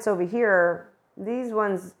habits over here, these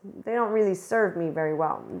ones, they don't really serve me very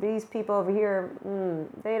well. These people over here,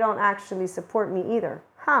 they don't actually support me either.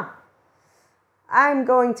 I'm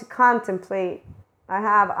going to contemplate I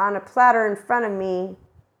have on a platter in front of me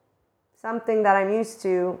something that I'm used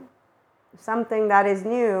to, something that is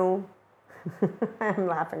new. I'm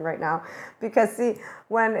laughing right now because see,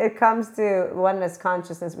 when it comes to oneness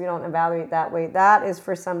consciousness, we don't evaluate that way. That is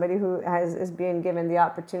for somebody who is being given the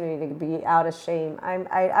opportunity to be out of shame.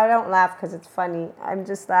 I don't laugh because it's funny. I'm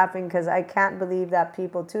just laughing because I can't believe that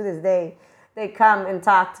people to this day, they come and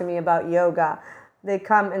talk to me about yoga. They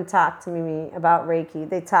come and talk to me about Reiki.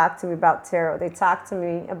 They talk to me about tarot. They talk to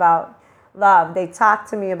me about love. They talk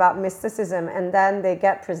to me about mysticism, and then they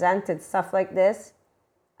get presented stuff like this.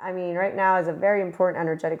 I mean, right now is a very important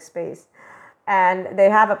energetic space. And they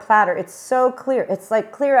have a platter. It's so clear. It's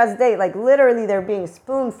like clear as day. Like literally they're being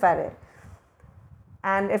spoon-fed it.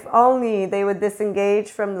 And if only they would disengage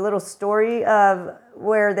from the little story of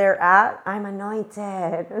where they're at. I'm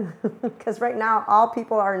anointed. Because right now all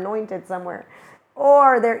people are anointed somewhere.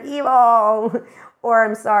 Or they're evil. Or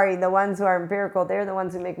I'm sorry, the ones who are empirical, they're the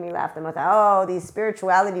ones who make me laugh the most. Oh, these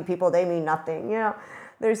spirituality people, they mean nothing, you know.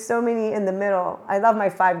 There's so many in the middle. I love my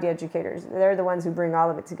 5D educators. They're the ones who bring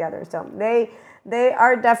all of it together. So they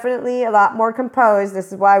are definitely a lot more composed.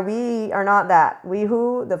 This is why we are not that. We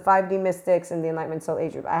who, the 5D mystics and the Enlightenment Soul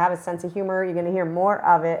Age group. I have a sense of humor. You're going to hear more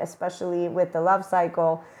of it, especially with the love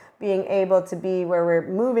cycle, being able to be where we're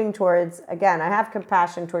moving towards. Again, I have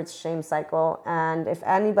compassion towards shame cycle. And if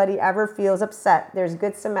anybody ever feels upset, there's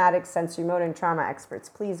good somatic, sensory motor, and trauma experts.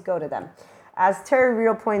 Please go to them. As Terry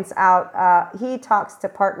Real points out, he talks to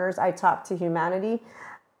partners, I talk to humanity.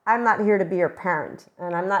 I'm not here to be your parent,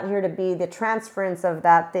 and I'm not here to be the transference of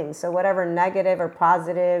that thing. So whatever negative or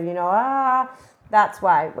positive, you know, that's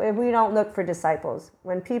why. We don't look for disciples.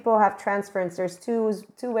 When people have transference, there's two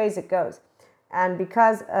ways it goes. And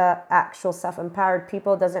because actual self-empowered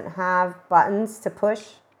people doesn't have buttons to push,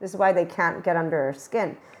 this is why they can't get under our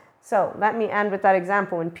skin. So let me end with that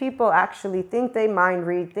example. When people actually think they mind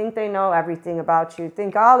read, think they know everything about you,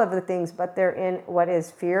 think all of the things, but they're in what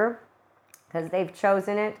is fear because they've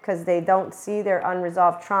chosen it, because they don't see their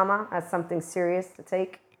unresolved trauma as something serious to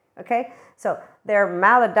take. Okay? So their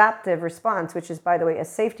maladaptive response, which is, by the way, a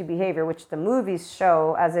safety behavior, which the movies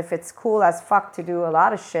show as if it's cool as fuck to do a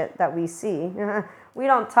lot of shit that we see. We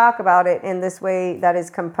don't talk about it in this way that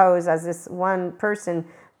is composed as this one person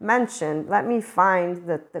mentioned. Let me find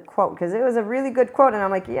the quote, because it was a really good quote, and I'm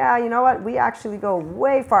like, yeah, you know what, we actually go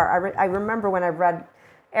way far. I remember when I read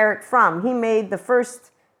Eric Fromm, he made the first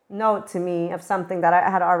note to me of something that I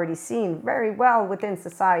had already seen very well within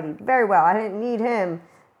society, very well. I didn't need him.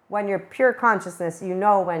 When you're pure consciousness, you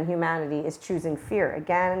know when humanity is choosing fear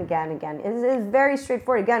again and again and again. It is very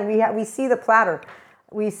straightforward. Again, we see the platter.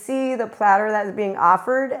 We see the platter that's being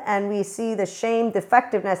offered, and we see the shame,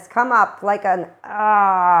 defectiveness come up like an,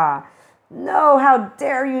 no, how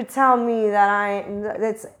dare you tell me that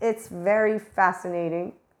it's very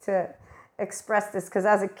fascinating to express this, because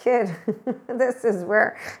as a kid, this is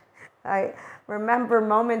where I remember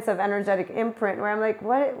moments of energetic imprint where I'm like,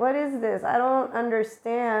 what is this? I don't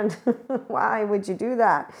understand. Why would you do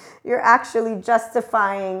that? You're actually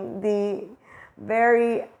justifying the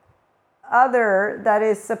very other that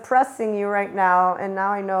is suppressing you right now, and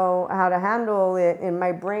now I know how to handle it in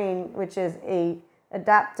my brain, which is a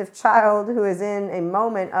adaptive child who is in a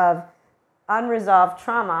moment of unresolved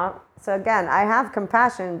trauma. So again, I have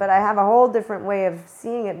compassion, but I have a whole different way of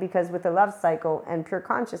seeing it, because with the love cycle and pure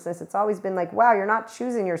consciousness, it's always been like, wow, you're not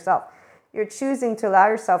choosing yourself. You're choosing to allow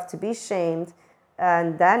yourself to be shamed.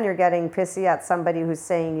 And then you're getting pissy at somebody who's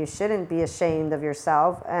saying you shouldn't be ashamed of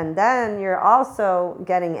yourself. And then you're also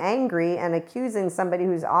getting angry and accusing somebody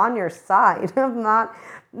who's on your side of not.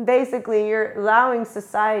 Basically, you're allowing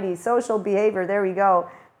society, social behavior, there we go,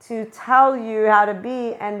 to tell you how to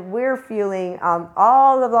be. And we're feeling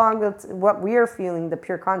all along what we're feeling, the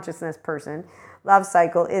pure consciousness person, love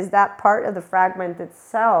cycle, is that part of the fragmented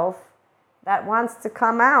self that wants to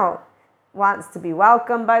come out, wants to be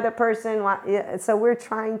welcomed by the person. So we're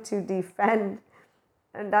trying to defend.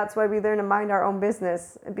 And that's why we learn to mind our own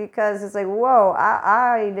business, because it's like, whoa,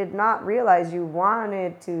 I did not realize you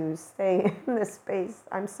wanted to stay in this space.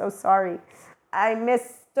 I'm so sorry. I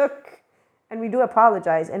mistook. And we do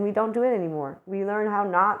apologize, and we don't do it anymore. We learn how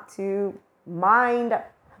not to mind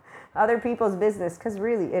other people's business, because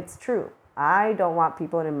really, it's true. I don't want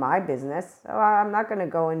people in my business, so I'm not going to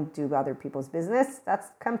go and do other people's business. That's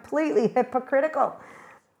completely hypocritical.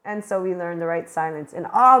 And so we learn the right silence in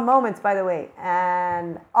all moments, by the way,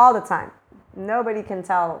 and all the time. Nobody can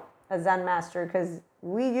tell a Zen master, because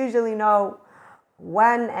we usually know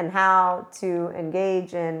when and how to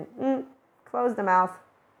engage in close the mouth.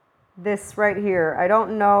 This right here, I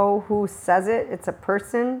don't know who says it. It's a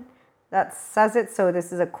person, that says it. So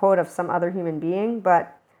this is a quote of some other human being,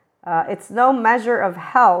 but it's no measure of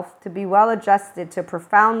health to be well adjusted to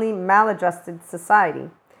profoundly maladjusted society.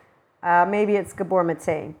 Maybe it's Gabor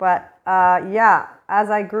Mate, but yeah, as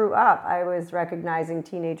I grew up, I was recognizing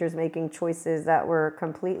teenagers making choices that were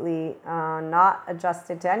completely not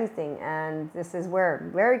adjusted to anything. And this is where,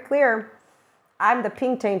 very clear, I'm the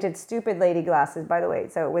pink tainted stupid lady glasses, by the way.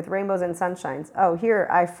 So with rainbows and sunshines. Oh, here,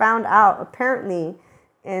 I found out apparently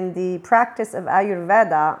in the practice of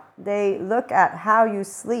Ayurveda, they look at how you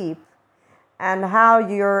sleep and how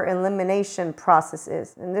your elimination process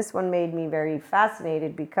is. And this one made me very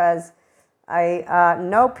fascinated because I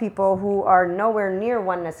know people who are nowhere near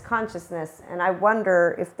oneness consciousness, and I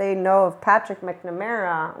wonder if they know of Patrick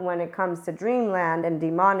McNamara when it comes to dreamland and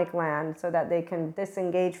demonic land, so that they can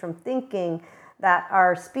disengage from thinking that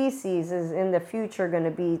our species is in the future going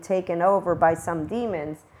to be taken over by some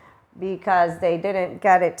demons, because they didn't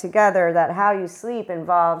get it together that how you sleep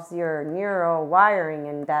involves your neural wiring,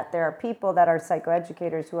 and that there are people that are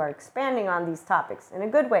psychoeducators who are expanding on these topics in a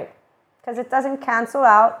good way, because it doesn't cancel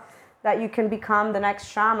out that you can become the next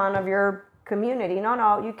shaman of your community.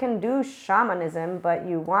 No, you can do shamanism, but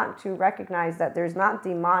you want to recognize that there's not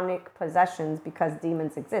demonic possessions because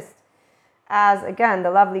demons exist. As again, the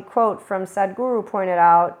lovely quote from Sadhguru pointed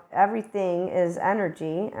out, everything is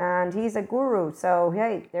energy, and he's a guru. So,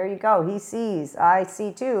 hey, there you go. He sees, I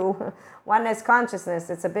see too. Oneness consciousness,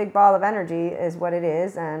 it's a big ball of energy is what it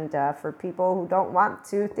is. And for people who don't want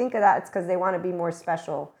to think of that, it's because they want to be more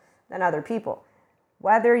special than other people.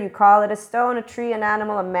 Whether you call it a stone, a tree, an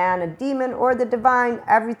animal, a man, a demon, or the divine,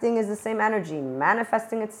 everything is the same energy,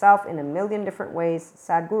 manifesting itself in a million different ways.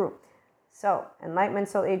 Sadhguru. So, Enlightenment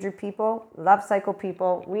Soul Age group people, love cycle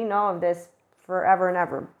people, we know of this forever and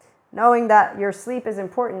ever. Knowing that your sleep is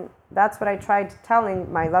important, that's what I tried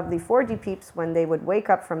telling my lovely 4D peeps when they would wake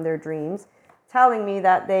up from their dreams, telling me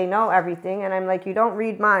that they know everything. And I'm like, you don't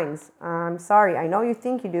read minds. I'm sorry. I know you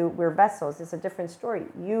think you do. We're vessels. It's a different story.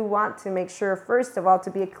 You want to make sure, first of all, to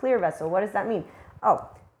be a clear vessel. What does that mean? Oh,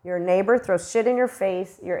 your neighbor throws shit in your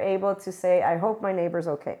face. You're able to say, I hope my neighbor's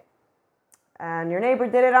okay. And your neighbor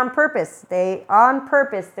did it on purpose. They're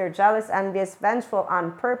jealous, envious, vengeful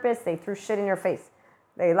on purpose. They threw shit in your face.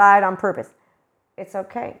 They lied on purpose. It's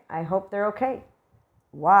okay. I hope they're okay.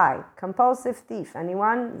 Why? Compulsive thief.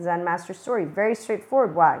 Anyone? Zen master story. Very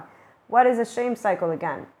straightforward. Why? What is a shame cycle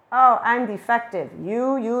again? Oh, I'm defective.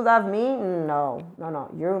 You love me? No.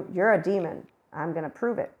 You're a demon. I'm going to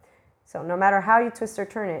prove it. So no matter how you twist or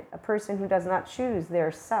turn it, a person who does not choose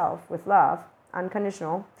their self with love,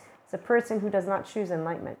 unconditional, is a person who does not choose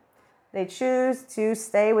enlightenment. They choose to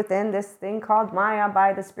stay within this thing called Maya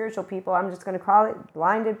by the spiritual people. I'm just going to call it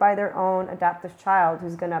blinded by their own adaptive child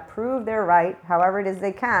who's going to prove they're right, however it is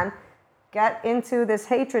they can, get into this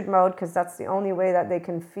hatred mode, because that's the only way that they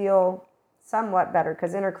can feel somewhat better.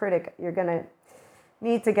 Because inner critic, you're going to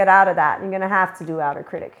need to get out of that. You're going to have to do outer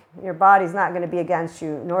critic. Your body's not going to be against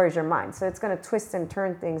you, nor is your mind. So it's going to twist and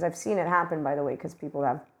turn things. I've seen it happen, by the way, because people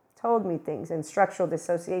have told me things in structural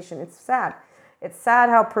dissociation. It's sad. It's sad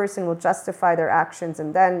how a person will justify their actions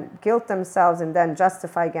and then guilt themselves and then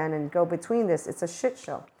justify again and go between this. It's a shit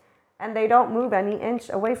show. And they don't move any inch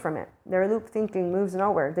away from it. Their loop thinking moves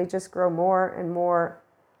nowhere. They just grow more and more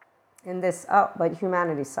in this, oh, but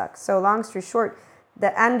humanity sucks. So long story short,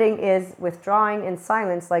 the ending is withdrawing in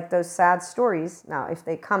silence, like those sad stories. Now, if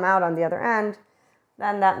they come out on the other end,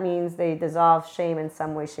 then that means they dissolve shame in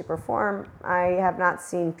some way, shape, or form. I have not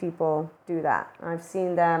seen people do that. I've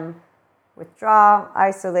seen them withdraw,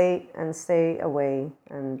 isolate, and stay away.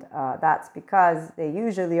 And that's because they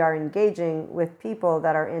usually are engaging with people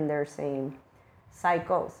that are in their same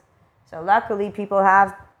cycles. So luckily, people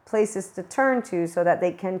have places to turn to so that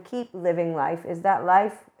they can keep living life. Is that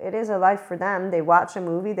life? It is a life for them. They watch a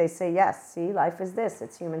movie, they say, yes, see, life is this.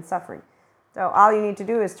 It's human suffering. So all you need to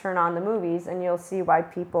do is turn on the movies and you'll see why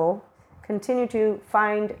people continue to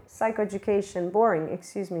find psychoeducation boring.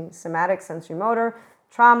 Somatic, sensory motor,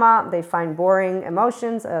 trauma, they find boring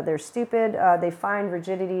emotions, they're stupid, they find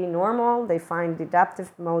rigidity normal, they find the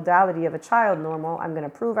adaptive modality of a child normal. I'm going to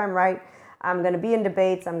prove I'm right, I'm going to be in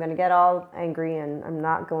debates, I'm going to get all angry, and I'm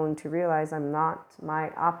not going to realize I'm not my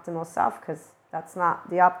optimal self, because that's not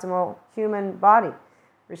the optimal human body.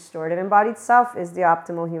 Restorative embodied self is the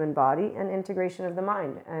optimal human body and integration of the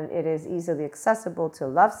mind, and it is easily accessible to a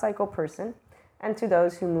love cycle person and to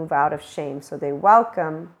those who move out of shame. So they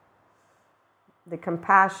welcome the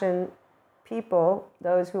compassion people,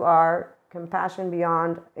 those who are compassion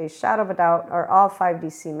beyond a shadow of a doubt, are all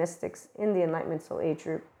 5DC mystics in the Enlightenment Soul Age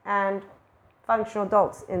group and functional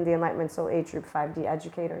adults in the Enlightenment Soul Age group 5D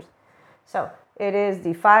educators. So it is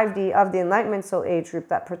the 5D of the Enlightenment Soul Age group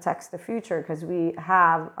that protects the future, because we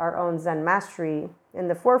have our own Zen mastery in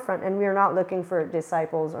the forefront, and we are not looking for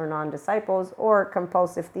disciples or non-disciples or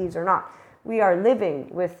compulsive thieves or not. We are living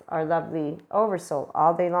with our lovely oversoul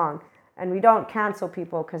all day long, and we don't cancel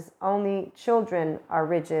people, because only children are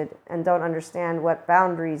rigid and don't understand what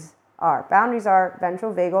boundaries are. Boundaries are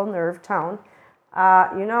ventral vagal nerve tone.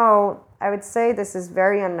 I would say this is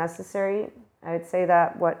very unnecessary. I would say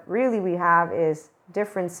that what really we have is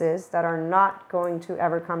differences that are not going to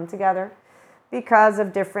ever come together because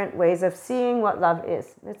of different ways of seeing what love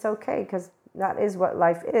is. It's okay, because that is what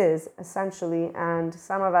life is, essentially. And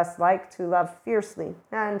some of us like to love fiercely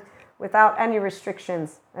and without any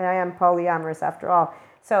restrictions. And I am polyamorous after all.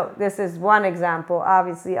 So this is one example.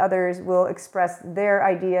 Obviously, others will express their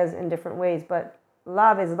ideas in different ways, but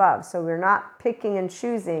love is love. So we're not picking and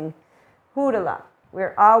choosing who to love.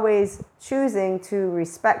 We're always choosing to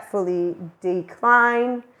respectfully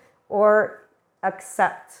decline or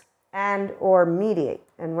accept and or mediate.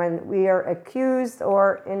 And when we are accused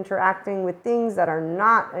or interacting with things that are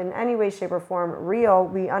not in any way, shape, or form real,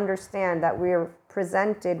 we understand that we're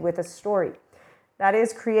presented with a story that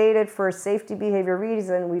is created for a safety behavior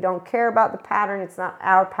reason. We don't care about the pattern. It's not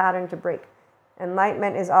our pattern to break.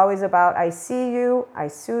 Enlightenment is always about, I see you, I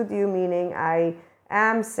soothe you, meaning I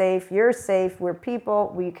am safe, you're safe, we're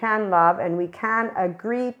people, we can love, and we can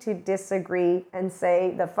agree to disagree and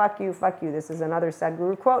say the fuck you, this is another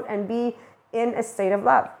Sadhguru quote, and be in a state of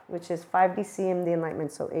love, which is 5DC the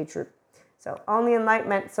Enlightenment Soul Age group. So only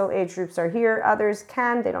Enlightenment Soul Age groups are here. Others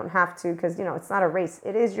can, they don't have to, because it's not a race.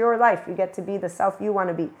 It is your life. You get to be the self you want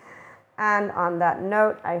to be. And on that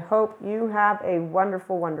note, I hope you have a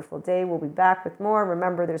wonderful, wonderful day. We'll be back with more.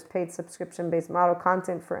 Remember, there's paid subscription-based model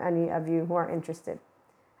content for any of you who are interested.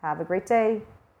 Have a great day.